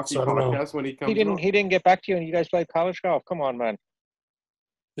know that. So I don't know. He didn't get back to you, and you guys played college golf. Come on, man.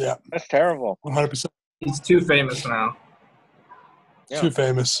 Yeah, That's terrible. 100%. He's too famous now. Yeah. Too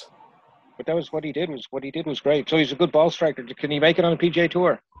famous. But that was what he did. Was great. So he's a good ball striker. Can he make it on the PGA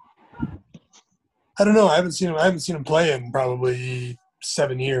Tour? I don't know. I haven't seen him play in probably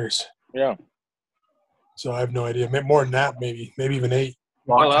 7 years. Yeah. So I have no idea. More than that, maybe even 8.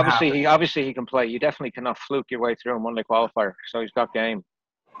 Well, obviously he can play. You definitely cannot fluke your way through a Monday qualifier. So he's got game.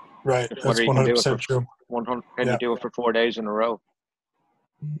 Right. Just That's whether you can do it 100% true. 100. Can Yeah. you do it for 4 days in a row?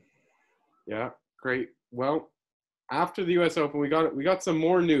 Yeah, great. Well, after the U.S. Open, we got some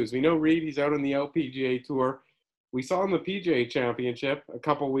more news. We know Reed, he's out on the LPGA Tour. We saw in the PGA Championship a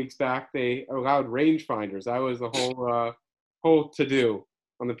couple weeks back they allowed rangefinders. That was the whole to-do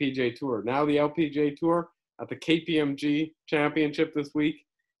on the PGA Tour. Now the LPGA Tour at the KPMG Championship this week,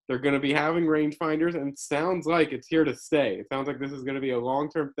 they're going to be having rangefinders, and it sounds like it's here to stay. It sounds like this is going to be a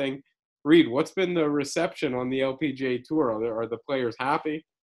long-term thing. Reed, what's been the reception on the LPGA Tour? Are the players happy?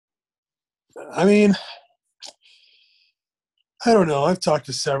 I mean, I don't know. I've talked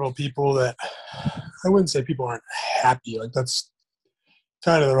to several people that I wouldn't say people aren't happy. Like, that's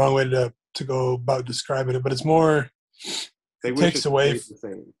kind of the wrong way to go about describing it. But it's more They it wish takes it away stayed the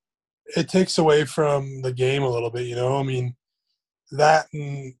same. it takes away from the game a little bit. You know, I mean that.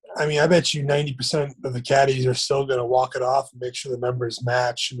 And, I mean, I bet you 90% of the caddies are still going to walk it off and make sure the numbers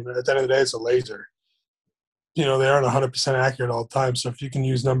match. I mean, at the end of the day, it's a laser. You know, they aren't 100% accurate all the time. So if you can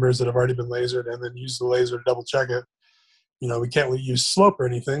use numbers that have already been lasered and then use the laser to double check it, you know, we can't really use slope or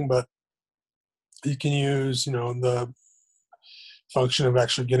anything, but you can use, you know, the function of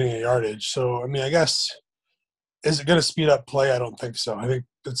actually getting a yardage. So, I mean, I guess, is it going to speed up play? I don't think so. I think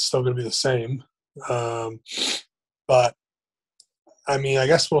it's still going to be the same. But I mean, I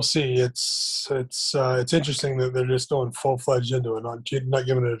guess we'll see. It's interesting that they're just going full-fledged into it, not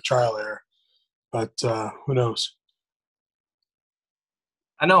giving it a trial error. But who knows?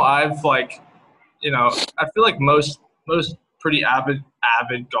 I know I've I feel like most pretty avid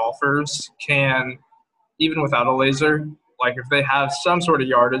golfers can, even without a laser, like if they have some sort of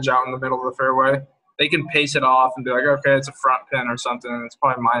yardage out in the middle of the fairway, they can pace it off and be like, okay, it's a front pin or something, and it's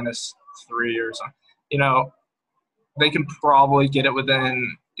probably -3 or something. You know, they can probably get it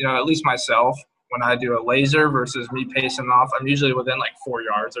within, at least myself, when I do a laser versus me pacing off, I'm usually within like 4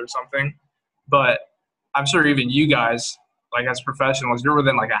 yards or something. But I'm sure even you guys, like as professionals, you're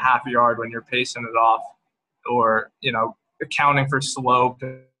within like a half yard when you're pacing it off or, accounting for slope.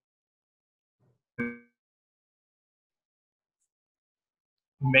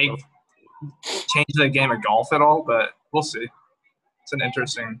 Change the game of golf at all, but we'll see. It's an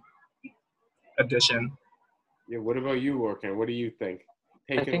interesting addition. Yeah, what about you, Lorcan? What do you think?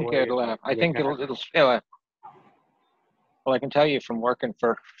 I think it'll well, I can tell you from working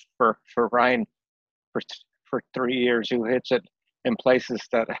for Ryan for 3 years, who hits it in places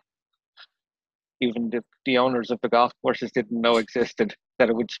that even the owners of the golf courses didn't know existed, that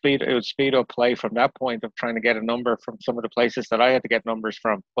it would speed up play from that point of trying to get a number from some of the places that I had to get numbers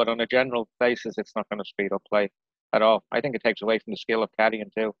from. But on a general basis, it's not going to speed up play at all. I think it takes away from the skill of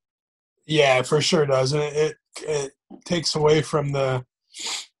caddying too. Yeah, for sure does. And it takes away from the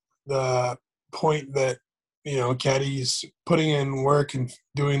point that, caddies putting in work and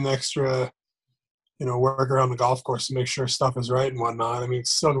doing the extra, work around the golf course to make sure stuff is right and whatnot. I mean,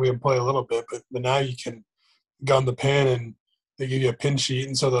 it's still going to be in play a little bit, but now you can gun the pin and they give you a pin sheet.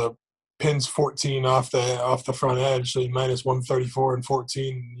 And so the pin's 14 off the front edge. So you minus 134 and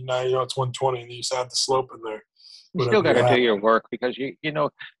 14. Now, it's 120 and you just add the slope in there. You still got to do your work because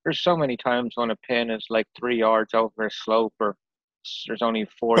there's so many times when a pin is like 3 yards over a slope or there's only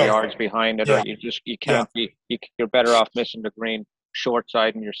 4 yards behind it, or you can't be. You're better off missing the green short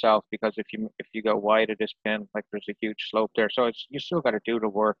siding yourself because if you go wide of this pin, like there's a huge slope there. So you still got to do the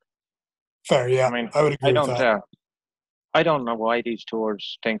work. Fair, yeah. I mean, I would agree with that. I don't know why these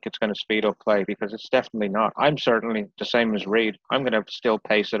tours think it's going to speed up play because it's definitely not. I'm certainly the same as Reed. I'm going to still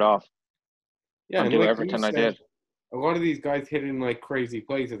pace it off. Yeah, and do everything I did. A lot of these guys hit in like crazy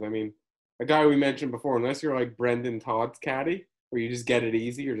places. I mean, a guy we mentioned before, unless you're like Brendan Todd's caddy, where you just get it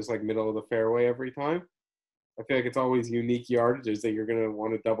easy, you're just like middle of the fairway every time. I feel like it's always unique yardages that you're going to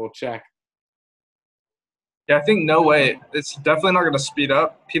want to double check. Yeah, I think no way. It's definitely not going to speed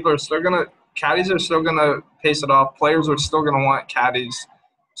up. Caddies are still going to pace it off. Players are still going to want caddies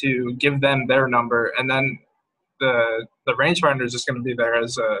to give them their number. And then the rangefinder is just going to be there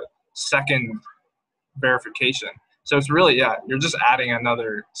as a second verification. So it's really, you're just adding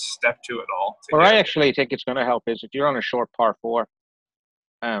another step to it all. What I actually think it's going to help is if you're on a short par 4,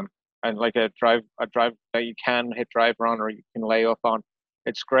 and like a drive that you can hit driver on or you can lay up on,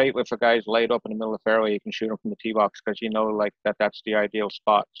 it's great if a guy's laid up in the middle of the fairway, you can shoot him from the tee box because you know like that's the ideal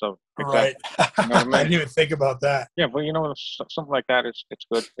spot. So Right. you know what I I mean? didn't even think about that. Yeah, but you know something like that is it's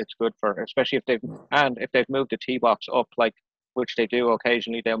good. It's good for especially if they've moved the tee box up like which they do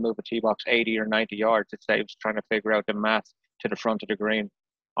occasionally. They'll move a tee box 80 or 90 yards. It saves trying to figure out the math to the front of the green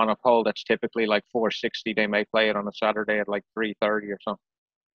on a pole that's typically like 460. They may play it on a Saturday at like 330 or something.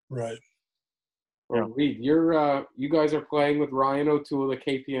 Right. Well, Reed, you guys are playing with Ryan O'Toole, the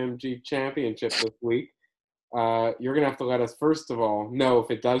KPMG Championship this week. You're gonna have to let us first of all know if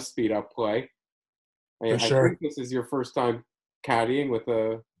it does speed up play. For I sure. think this is your first time caddying with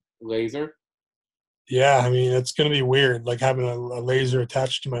a laser. Yeah, I mean, it's going to be weird. Like having a laser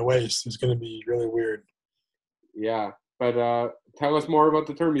attached to my waist is going to be really weird. Yeah, but tell us more about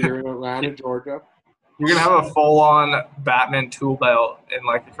the tournament. You're in Atlanta, Georgia. You're going to have a full-on Batman tool belt in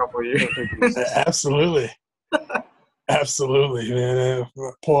like a couple of years. Absolutely. Absolutely, man.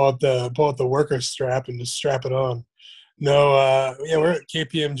 Pull out the worker strap and just strap it on. No, yeah, we're at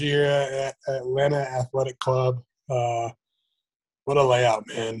KPMG here at Atlanta Athletic Club. What a layout,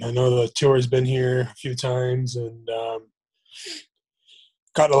 man. I know the tour's been here a few times and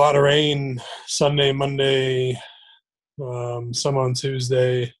got a lot of rain Sunday, Monday, some on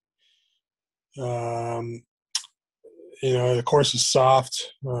Tuesday. The course is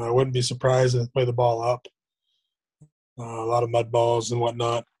soft. I wouldn't be surprised if they play the ball up. A lot of mud balls and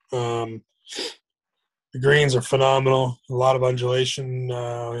whatnot. The greens are phenomenal. A lot of undulation,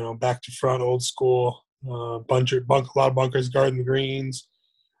 back to front, old school. A lot of bunkers guarding the greens.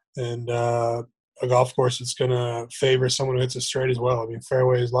 And a golf course that's going to favor someone who hits it straight as well. I mean,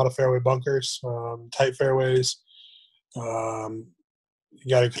 fairways, a lot of fairway bunkers, tight fairways. You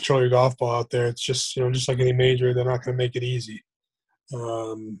got to control your golf ball out there. It's just just like any major, they're not going to make it easy.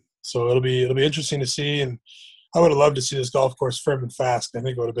 So it'll be interesting to see, and I would have loved to see this golf course firm and fast. I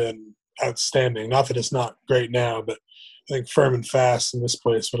think it would have been outstanding. Not that it's not great now, but I think firm and fast in this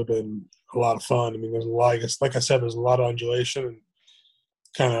place would have been a lot of fun. I mean, there's a lot. Like I said, there's a lot of undulation and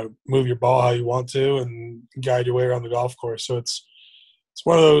kind of move your ball how you want to and guide your way around the golf course. So it's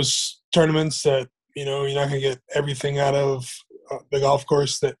one of those tournaments that you're not going to get everything out of the golf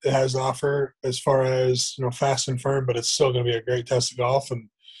course that it has to offer as far as fast and firm, but it's still going to be a great test of golf and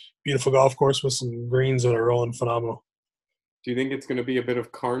beautiful golf course with some greens that are rolling phenomenal. Do you think it's going to be a bit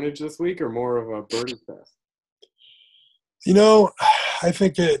of carnage this week or more of a birdie fest? I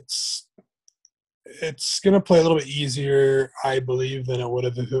think it's going to play a little bit easier, I believe, than it would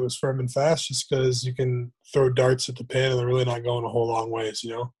have if it was firm and fast, just because you can throw darts at the pin and they're really not going a whole long ways,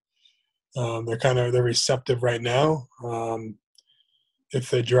 they're receptive right now. If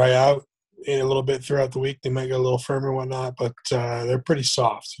they dry out a little bit throughout the week, they might get a little firmer and whatnot, but they're pretty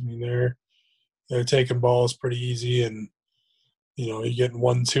soft. I mean, they're taking balls pretty easy, and you're getting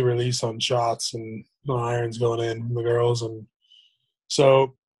 1-2 release on shots and no irons going in from the girls, and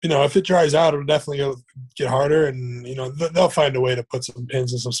so if it dries out, it'll definitely get harder, and they'll find a way to put some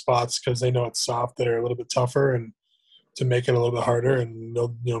pins in some spots because they know it's soft that are a little bit tougher, and to make it a little bit harder, and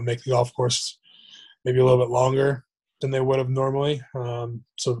they'll make the golf course maybe a little bit longer than they would have normally.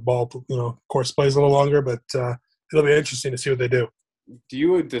 So the ball, course plays a little longer, but it'll be interesting to see what they do. Do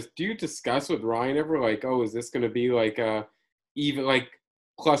you discuss with Ryan ever like, oh, is this going to be like even like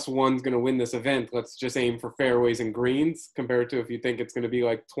 +1's going to win this event? Let's just aim for fairways and greens compared to if you think it's going to be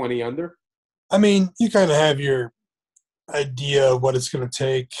like 20 under. I mean, you kind of have your idea of what it's going to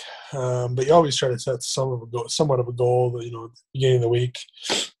take, but you always try to set somewhat of a goal, at the beginning of the week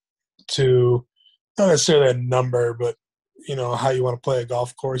to not necessarily a number, but how you want to play a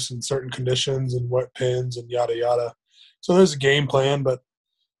golf course in certain conditions and what pins and yada yada. So there's a game plan, but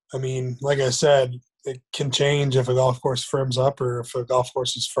I mean, like I said, it can change if a golf course firms up or if a golf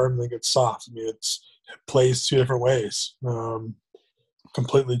course is firm and it gets soft. I mean, it plays two different ways,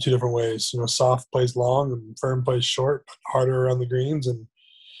 completely two different ways. Soft plays long and firm plays short, but harder around the greens, and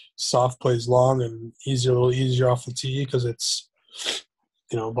soft plays long and a little easier off the tee because it's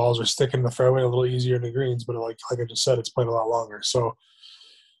balls are sticking in the fairway a little easier in the greens, but like I just said, it's played a lot longer. So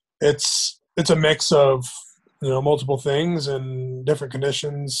it's a mix of multiple things, and different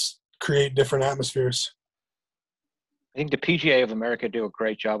conditions create different atmospheres. I think the PGA of America do a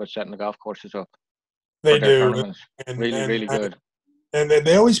great job at setting the golf courses up. They do. Tournaments. Really good. And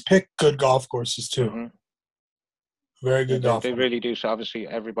they always pick good golf courses too. Mm-hmm. Very good golf. They really do. So obviously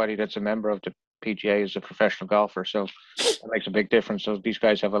everybody that's a member of the PGA is a professional golfer, so it makes a big difference. So these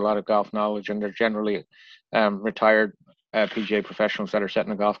guys have a lot of golf knowledge, and they're generally retired PGA professionals that are setting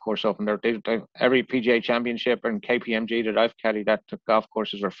the golf course up. And every PGA championship and KPMG that I've caddied at, the golf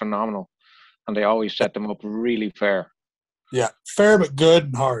courses are phenomenal, and they always set them up really fair. Yeah, fair but good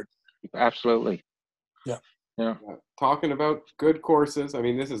and hard. Absolutely. Yeah. Talking about good courses, I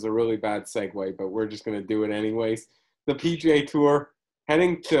mean, this is a really bad segue, but we're just going to do it anyways. The PGA Tour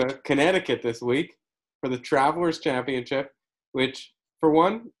heading to Connecticut this week for the Travelers Championship, which, for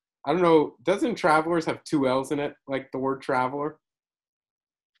one, I don't know, doesn't Travelers have 2 L's in it, like the word traveler?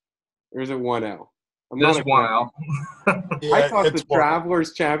 Or is it 1 L? There's one L. I thought the one.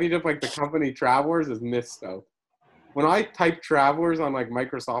 Travelers Championship, like the company Travelers, is misspelled. When I type Travelers on like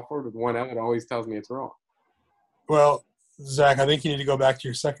Microsoft Word with 1 L, it always tells me it's wrong. Well, Zach, I think you need to go back to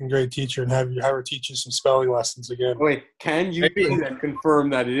your second grade teacher and have her teach you some spelling lessons again. Wait, can you confirm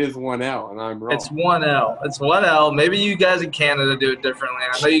that it is 1 L and I'm wrong? It's 1 L. It's 1 L. Maybe you guys in Canada do it differently.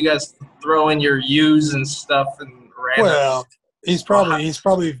 I know you guys throw in your U's and stuff and random. Well, he's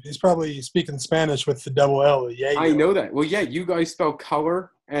probably speaking Spanish with the double L. Yeah, I know that. Well, yeah, you guys spell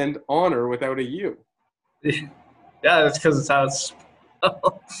color and honor without a U. Yeah, that's because it's how it's spelled.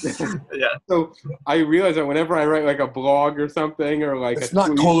 Yeah. So I realize that whenever I write like a blog or something or like it's a not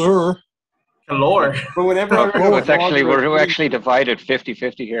tweet, color. Color. But whenever I write Well, a it's blog actually or a we're tweet- actually divided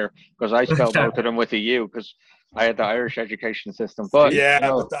 50-50 here because I spelled both of them with a U because I had the Irish education system. But Yeah, you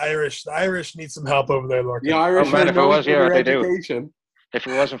know, but the Irish need some help over there, Lorcan. the Irish man, are if it known was, for yeah, their they do. education. if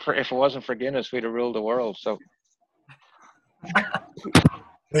it wasn't for Guinness, we'd have ruled the world. So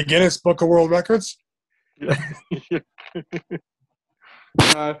The Guinness Book of World Records.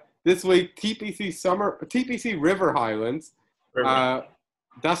 This week, TPC River Highlands.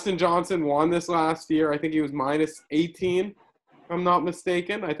 Dustin Johnson won this last year. I think he was minus 18, if I'm not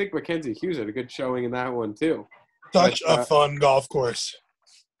mistaken. I think Mackenzie Hughes had a good showing in that one too. Such a fun golf course.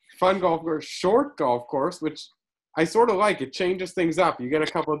 Fun golf course, short golf course, which I sort of like. It changes things up. You get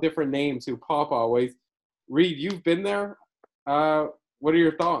a couple of different names who pop always. Reed, you've been there. What are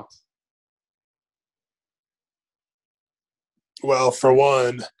your thoughts? Well, for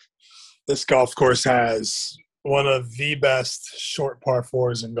one, this golf course has one of the best short par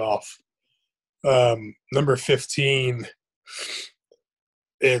fours in golf. Number 15,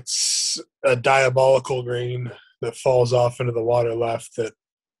 it's a diabolical green that falls off into the water left that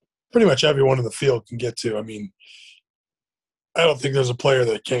pretty much everyone in the field can get to. I mean, I don't think there's a player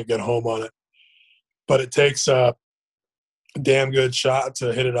that can't get home on it. But it takes a damn good shot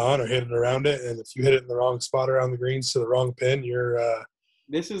to hit it on or hit it around it. And if you hit it in the wrong spot around the greens to the wrong pin, you're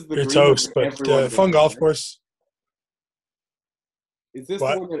toast. But fun golf course. Is this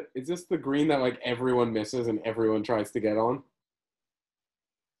is this the green that like everyone misses and everyone tries to get on?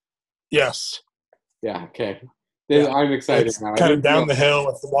 Yes. Yeah. Okay. Yeah. I'm excited it's now. Kind of down the hill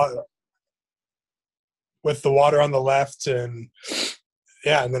with the water on the left, and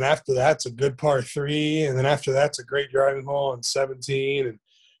and then after that's a good par 3, and then after that's a great driving hole on 17, and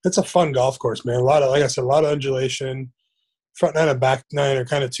it's a fun golf course, man. Like I said, a lot of undulation. Front nine and back nine are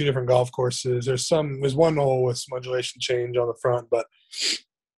kind of two different golf courses. There's one hole with some undulation change on the front, but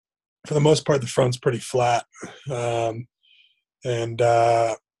for the most part, the front's pretty flat. And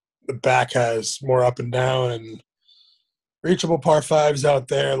the back has more up and down and reachable par 5s out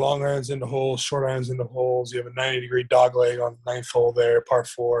there, long irons into holes, short irons into holes. You have a 90-degree dog leg on the 9th hole there, par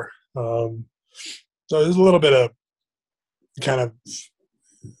 4. So there's a little bit of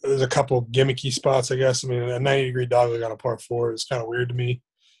there's a couple gimmicky spots, I guess. I mean, a 90-degree dogleg on a par 4 is kind of weird to me,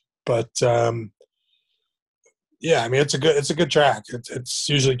 but I mean, it's a good track. It's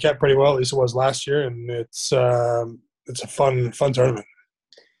usually kept pretty well, at least it was last year, and it's a fun tournament.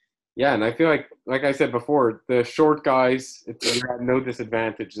 Yeah, and I feel like I said before, the short guys you have no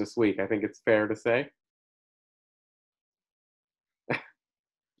disadvantage this week. I think it's fair to say.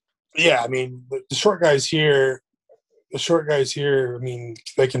 Yeah, I mean, the short guys here. I mean,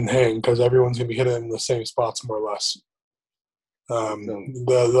 they can hang because everyone's going to be hitting in the same spots more or less.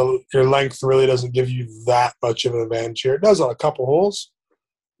 Your length really doesn't give you that much of an advantage here. It does on a couple holes,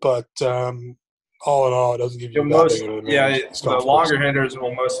 but all in all, it doesn't give you that big of an advantage. Yeah, the longer hitters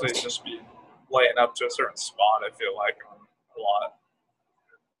will mostly just be laying up to a certain spot, I feel like, on a lot.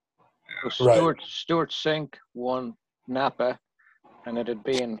 Well, Stuart Sink won Napa, and it had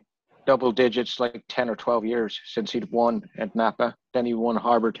been double digits like 10 or 12 years since he'd won at Napa. Then he won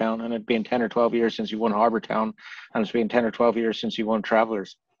Harbour Town, and it'd been 10 or 12 years since he won Harbour Town, and it's been 10 or 12 years since he won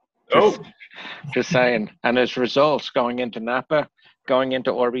Travelers. Just saying. And his results going into Napa, going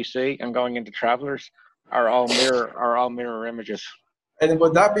into RBC, and going into Travelers are all mirror images. And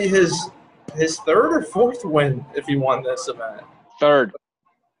would that be his third or fourth win if he won this event? Third,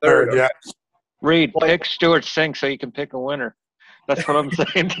 yeah. Reed, pick Stuart Sink so you can pick a winner. That's what I'm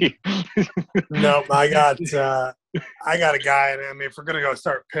saying to you. No, I got a guy, and I mean, if we're gonna go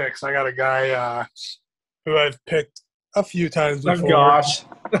start picks, I got a guy who I've picked A few times Oh before. gosh.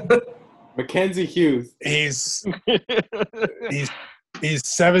 Mackenzie Hughes. He's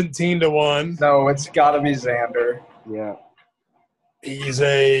 17-1. No, it's got to be Xander. Yeah. He's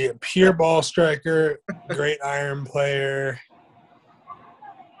a pure ball striker, great iron player.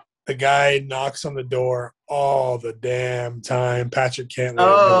 The guy knocks on the door all the damn time. Patrick Cantlay.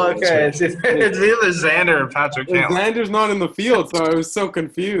 Oh, okay. It's either Xander or Patrick Cantlay. Xander's not in the field, so I was so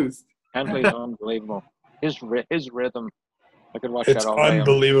confused. Cantlay's unbelievable. His rhythm. I could watch It's that all day.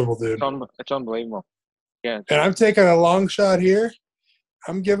 unbelievable, dude. It's unbelievable. Yeah. And I'm taking a long shot here.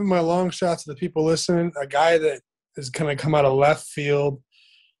 I'm giving my long shot to the people listening. A guy that is going to come out of left field,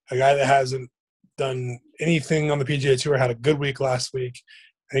 a guy that hasn't done anything on the PGA Tour, had a good week last week.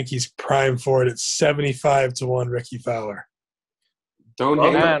 I think he's primed for it. It's 75-1, Ricky Fowler. Don't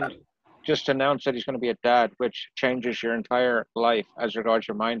Well, hate And him. just announced that he's going to be a dad, which changes your entire life as regards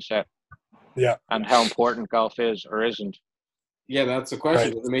your mindset. Yeah. And how important golf is or isn't. Yeah, that's the question.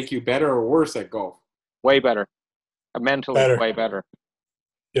 Right. Does it make you better or worse at golf? Way better. Mentally, Better. way better.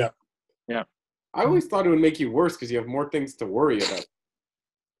 I always thought it would make you worse because you have more things to worry about.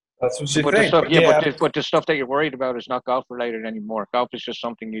 That's what you But the think. stuff, Yeah. but the stuff that you're worried about is not golf related anymore. Golf is just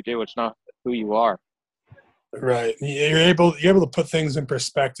something you do. It's not who you are. Right. You're able to put things in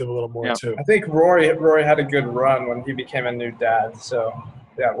perspective a little more, Yeah. too. I think Rory had a good run when he became a new dad. So,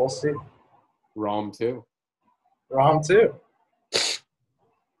 yeah, we'll see. Rahm, too. Rahm, too.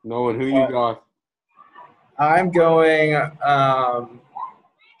 Knowing who you got. I'm going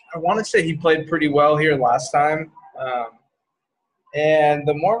I want to say he played pretty well here last time. And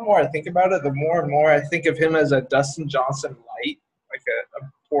the more and more I think about it, the more and more I think of him as a Dustin Johnson light, like a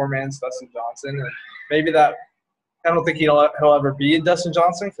poor man's Dustin Johnson. And maybe that – I don't think he'll ever be a Dustin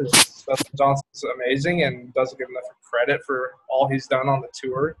Johnson because Dustin Johnson's amazing and doesn't give enough credit for all he's done on the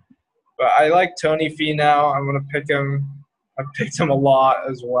tour. But I like Tony Finau. I'm going to pick him. I've picked him a lot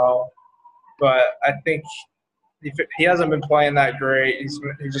as well. But I think – he hasn't been playing that great.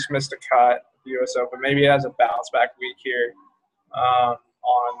 He just missed a cut at the U.S. Open. Maybe he has a bounce back week here on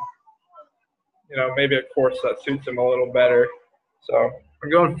maybe a course that suits him a little better. So I'm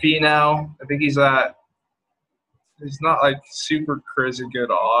going Finau. I think he's not like super crazy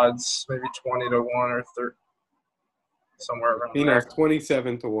good odds. Maybe 20-1 or 30, somewhere around there.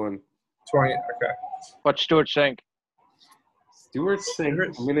 27-1. 20. Okay. What's Stuart think? Stuart Sink,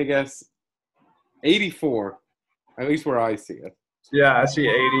 I'm going to guess 84. At least where I see it. Yeah, I see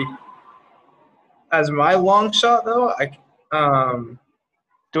 80. As my long shot, though,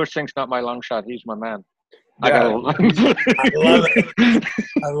 Stuart Sink's not my long shot. He's my man. Yeah. I love it.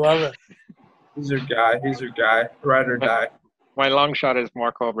 I love it. He's your guy. Ride or die. My long shot is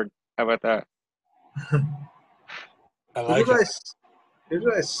Mark Hubbard. How about that? I like it. Who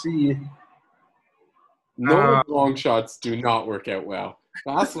did I see? No long shots do not work out well.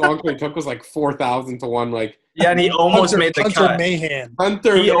 Last long shot he took was like 4,000-1. Like Yeah, and he almost made the Hunter cut. Mahan.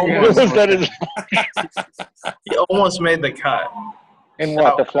 Hunter. He almost- That is He almost made the cut. in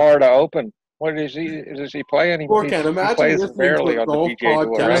what the Florida Open. What is he? Does he play any? Lorcan, He imagine plays listening barely to a on the golf PGA Tour.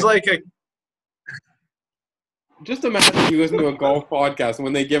 podcast. It Right? was like a Just imagine you listen to a golf podcast and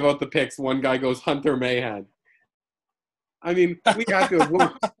when they give out the picks, one guy goes Hunter Mahan. I mean, we have to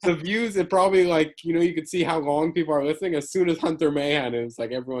look. The views, it probably you could see how long people are listening. As soon as Hunter Mahan, it was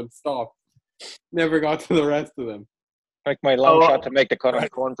like everyone stopped. Never got to the rest of them. Like my long shot to make the cut on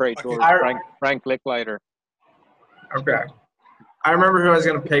Corn Ferry Okay. Tour. I- Frank Licklider. okay. I remember who I was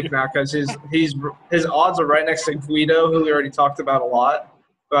going to pick now because his odds are right next to Guido, who we already talked about a lot.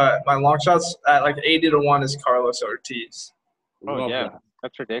 But my long shots at like 80-1 is Carlos Ortiz. Oh Love yeah, that.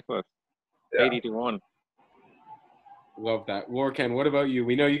 that's ridiculous. Yeah. 80-1. Love that. Lorcan, what about you?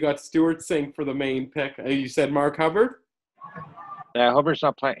 We know you got Stuart Sink for the main pick. You said Mark Hubbard? Yeah, Hubbard's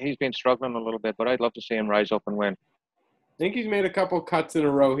not playing. He's been struggling a little bit, but I'd love to see him rise up and win. I think he's made a couple cuts in a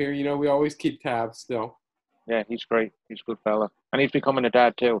row here. You know, we always keep tabs still. Yeah, he's great. He's a good fella, and he's becoming a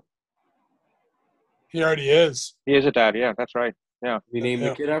dad too. He already is. He is a dad. Yeah, that's right. Yeah. We name the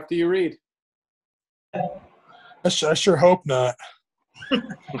Yeah. kid after you read. I sure hope not.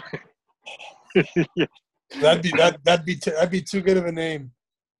 That'd be too good of a name.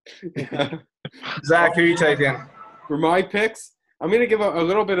 Zach, who are you taking? For my picks, I'm going to give a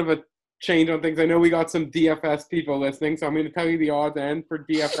little bit of a change on things. I know we got some DFS people listening, so I'm going to tell you the odds and for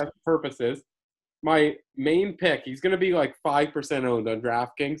DFS purposes. My main pick, he's going to be like 5% owned on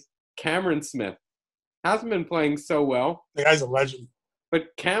DraftKings, Cameron Smith. Hasn't been playing so well, The guy's a legend. but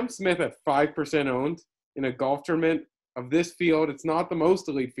Cam Smith at 5% owned in a golf tournament of this field, it's not the most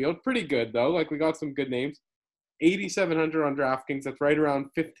elite field. Pretty good, though. Like, we got some good names. 8,700 on DraftKings. That's right around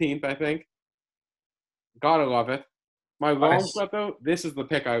 15th, I think. Gotta love it. My long Nice. shot, though, this is the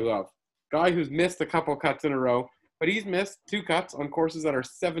pick I love. Guy who's missed a couple cuts in a row, but he's missed 2 cuts on courses that are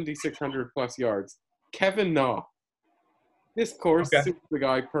 7,600 plus yards. Kevin Na. This course Okay. suits the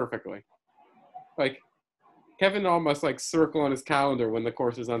guy perfectly. Like, Kevin Na must like circle on his calendar when the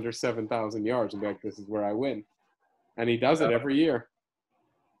course is under 7,000 yards and be like, this is where I win. And he does it every year.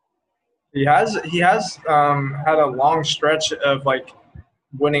 He has had a long stretch of like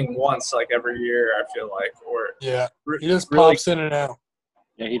winning once like every year, I feel like, or Yeah, he just really pops in and out.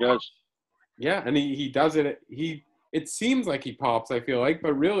 Yeah, he does. Yeah, and he does it. It seems like he pops, I feel like,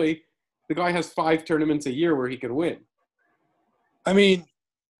 but really, the guy has 5 tournaments a year where he could win. I mean,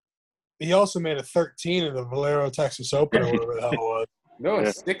 he also made a 13 in the Valero Texas Open or whatever the hell it was. No, a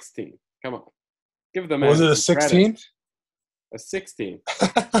Yeah. 16. Come on. Give the man Was it a some credit. 16? A 16.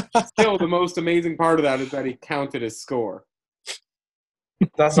 Still, the most amazing part of that is that he counted his score.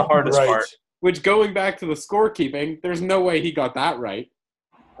 that's the hardest Right. part. Which, going back to the scorekeeping, there's no way he got that right.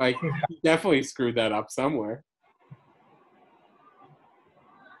 Like, he definitely screwed that up somewhere.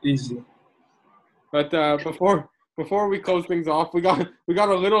 Easy. But before we close things off, we got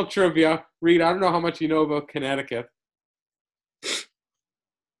a little trivia. Reed, I don't know how much you know about Connecticut.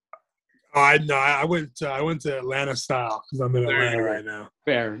 I went to Atlanta style because I'm in There you Atlanta go. right now,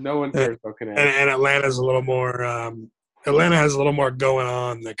 Fair. No one cares about Connecticut. and Atlanta's a little more. Atlanta has a little more going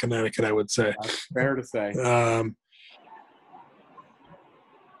on than Connecticut, I would say. That's fair to say.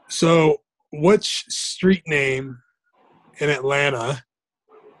 So, which street name in Atlanta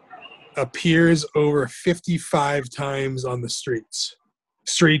appears over 55 times on the streets?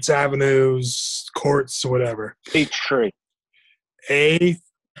 Streets, avenues, courts, whatever. Peachtree. A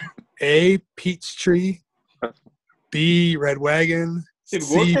Peachtree, B Red Wagon, Did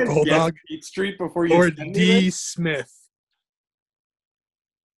C Lorcan Bulldog, guess Beat Street before you or said anything? D Smith.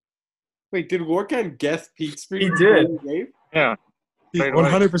 Wait, did Lorcan guess Pete Street? He before did. you gave? Yeah. He Right away.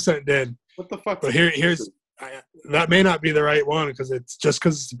 100% did. What the fuck? But here's that may not be the right one because it's just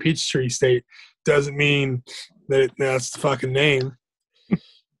because it's a Peachtree state doesn't mean that that's the fucking name.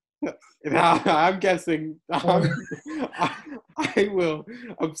 I'm guessing. I will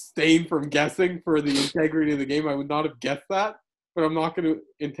abstain from guessing for the integrity of the game. I would not have guessed that, but I'm not going to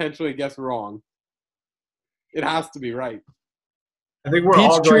intentionally guess wrong. It has to be right. I think we're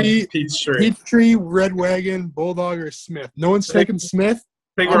all going Peachtree- Peachtree. Peachtree, Red Wagon, Bulldog, or Smith. No one's taking Smith.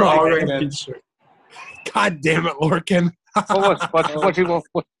 I think I'm we're like, all going man. Peachtree. God damn it, Lorcan.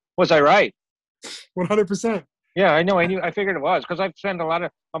 Was I right? 100%. Yeah, I know. I knew. I figured it was because I've spent a lot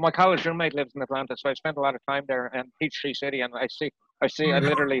of. My college roommate lives in Atlanta, so I spent a lot of time there and Peachtree City, and I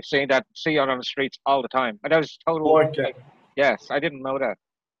literally see it on the streets all the time. And I was total. Lorcan. Yes, I didn't know that.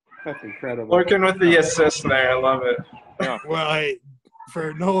 That's incredible. Lorcan with the assist there. I love it. Well, hey,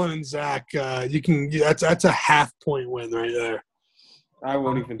 for Nolan and Zach, that's a half point win right there. I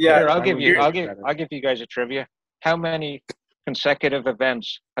won't even. Yeah, Here, I I'll give won't you. even I'll credit. give you guys a trivia. How many consecutive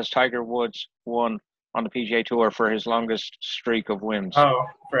events has Tiger Woods won on the PGA Tour for his longest streak of wins? Oh,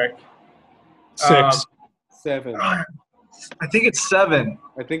 frick. 6. 7. I think it's 7.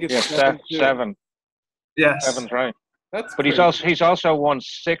 I think it's Yeah, 7. too. 7. Yes. 7's right. That's. But crazy. he's also won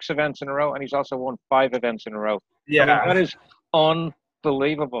 6 events in a row, and he's also won 5 events in a row. Yeah. I mean, that is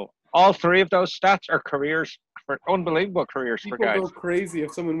unbelievable. All 3 of those stats are careers for unbelievable careers for People guys. go crazy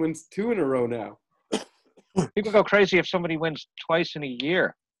if someone wins 2 in a row now. People go crazy if somebody wins twice in a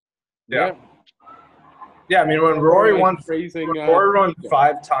year. Yeah. Yeah, I mean, when Rory won Phrasing,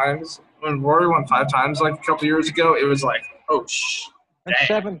 5 times, like a couple years ago, it was like, oh,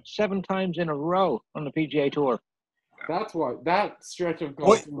 And seven times in a row on the PGA Tour. That's why that stretch of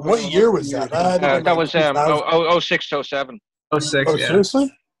golf. What year was that? That was 2000. 06 to 07. 06, Oh, yeah.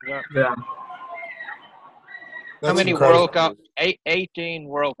 seriously? Yeah. How That's many incredible. World Golf? 18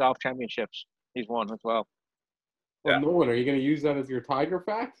 World Golf Championships he's won as well. Well, Yeah. Nolan, are you going to use that as your Tiger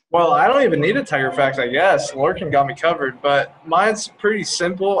fact? Well, I don't even need a Tiger fact, I guess. Lorcan got me covered, but mine's pretty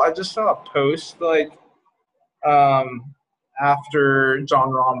simple. I just saw a post, after John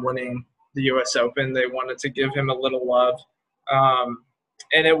Rahm winning the U.S. Open, they wanted to give him a little love.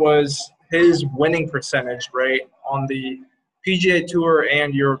 And it was his winning percentage rate on the PGA Tour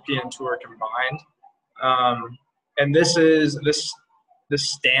and European Tour combined. And this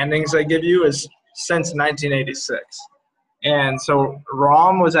standings I give you is since 1986. And so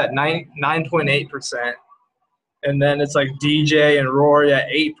Rahm was at 9.8%. And then it's like DJ and Rory at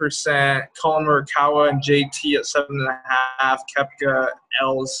 8%, Colin Morikawa and JT at 7.5%, Koepka,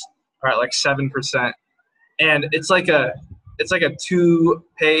 Els are at like 7%. And it's like a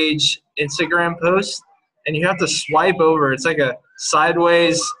 2-page Instagram post, and you have to swipe over. It's like a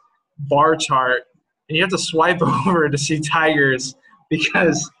sideways bar chart. and you have to swipe over to see Tiger's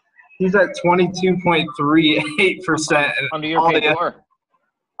because he's at 22.38% on the European Tour.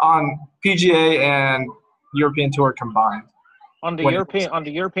 On PGA and European Tour combined. On the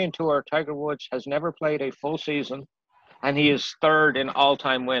European Tour, Tiger Woods has never played a full season, and he is third in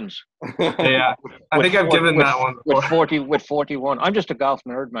all-time wins. Yeah, I think I've given that one before. with 41. I'm just a golf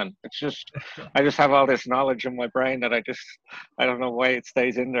nerd, man. It's just I just have all this knowledge in my brain that I don't know why it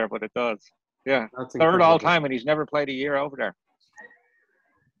stays in there, but it does. Yeah, That's third incredible. all-time, and he's never played a year over there.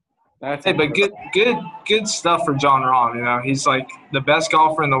 That's Hey, but good stuff for Jon Rahm. You know, he's like the best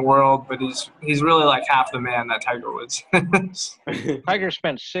golfer in the world, but he's really like half the man that Tiger Woods. Tiger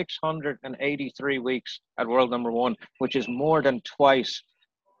spent 683 weeks at world number 1, which is more than twice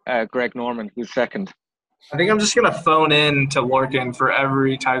Greg Norman, who's second. I think I'm just gonna phone in to Lorcan for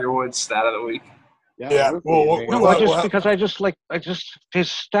every Tiger Woods stat of the week. Yeah. Well, because his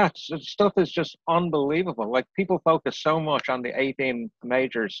stats and stuff is just unbelievable. Like, people focus so much on the 18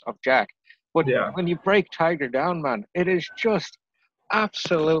 majors of Jack, but when you break Tiger down, man, it is just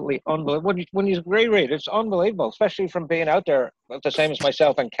absolutely unbelievable. When you reread, it's unbelievable, especially from being out there, the same as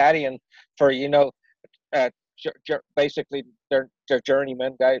myself and caddying for basically they're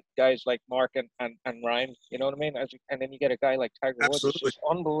journeymen guys like Mark and Rahm. You know what I mean? And then you get a guy like Tiger Woods. It's just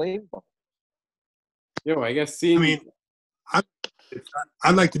unbelievable. I guess I'd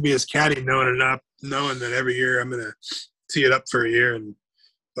like to be his caddy, knowing that every year I'm gonna tee it up for a year and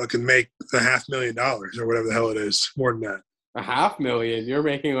fucking make $500,000 or whatever the hell it is, more than that. $500,000? You're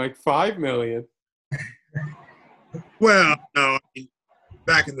making like $5 million. Well, no, I mean,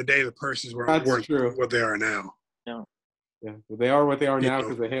 back in the day, the purses weren't worth what they are now. Yeah, well, they are what they are now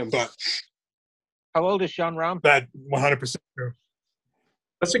because of him. But how old is Jon Rahm? That 100% true.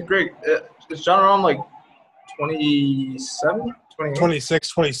 That's a great. Is Jon Rahm like 27? 26,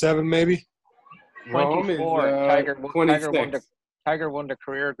 27 maybe? 24. Tiger won the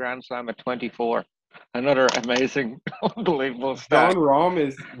career Grand Slam at 24. Another amazing, unbelievable stat. Jon Rahm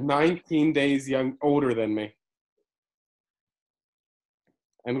is 19 days older than me.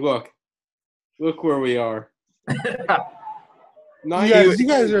 And look where we are. You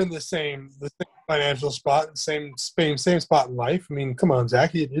guys are in the same financial spot, same spot in life. I mean, come on,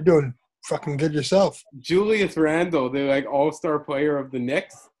 Zach, you're doing fucking good yourself. Julius Randle, the all-star player of the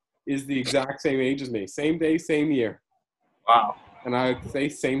Knicks, is the exact same age as me. Same day, same year. Wow. And I would say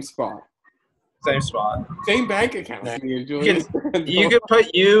same spot. Same spot. Same bank account. Me and Julius. You could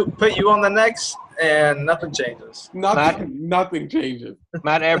put you on the Knicks, and nothing changes. Nothing changes.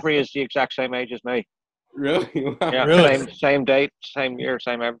 Matt Every is the exact same age as me. Really? Yeah. Really? Same date, same year,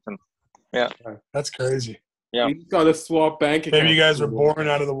 same everything. Yeah. That's crazy. Yeah. We got to swap bank accounts. Maybe you guys were born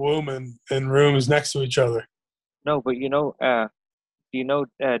out of the womb in rooms next to each other. No, but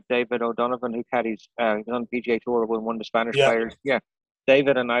David O'Donovan, who caddies, he was on the PGA Tour with one of the Spanish players. Yeah.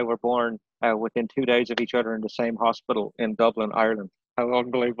 David and I were born within 2 days of each other in the same hospital in Dublin, Ireland. How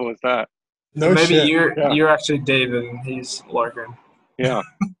unbelievable is that? No Maybe shit. you're actually David and he's Lorcan. Yeah.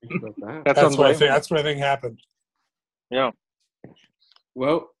 That's what I think happened. Yeah.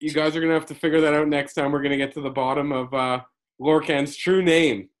 Well, you guys are going to have to figure that out next time. We're going to get to the bottom of Lorcan's true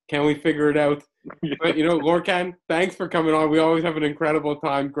name. Can we figure it out? But, Lorcan, thanks for coming on. We always have an incredible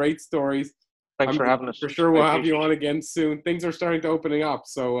time. Great stories. Thanks for having us. For sure we'll have you on again soon. Things are starting to opening up,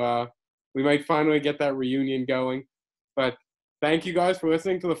 so we might finally get that reunion going. But thank you guys for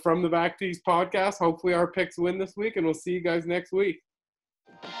listening to the From the Back Tees podcast. Hopefully our picks win this week, and we'll see you guys next week.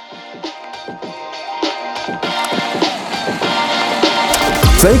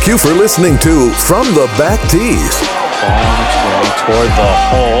 Thank you for listening to From the Back Tees. On its way toward the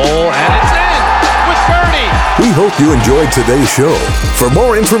hole, and it's in with birdie. We hope you enjoyed today's show. For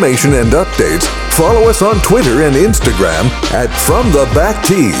more information and updates, follow us on Twitter and Instagram at From the Back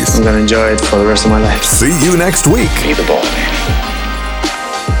Tees. I'm going to enjoy it for the rest of my life. See you next week. Be the ball, man.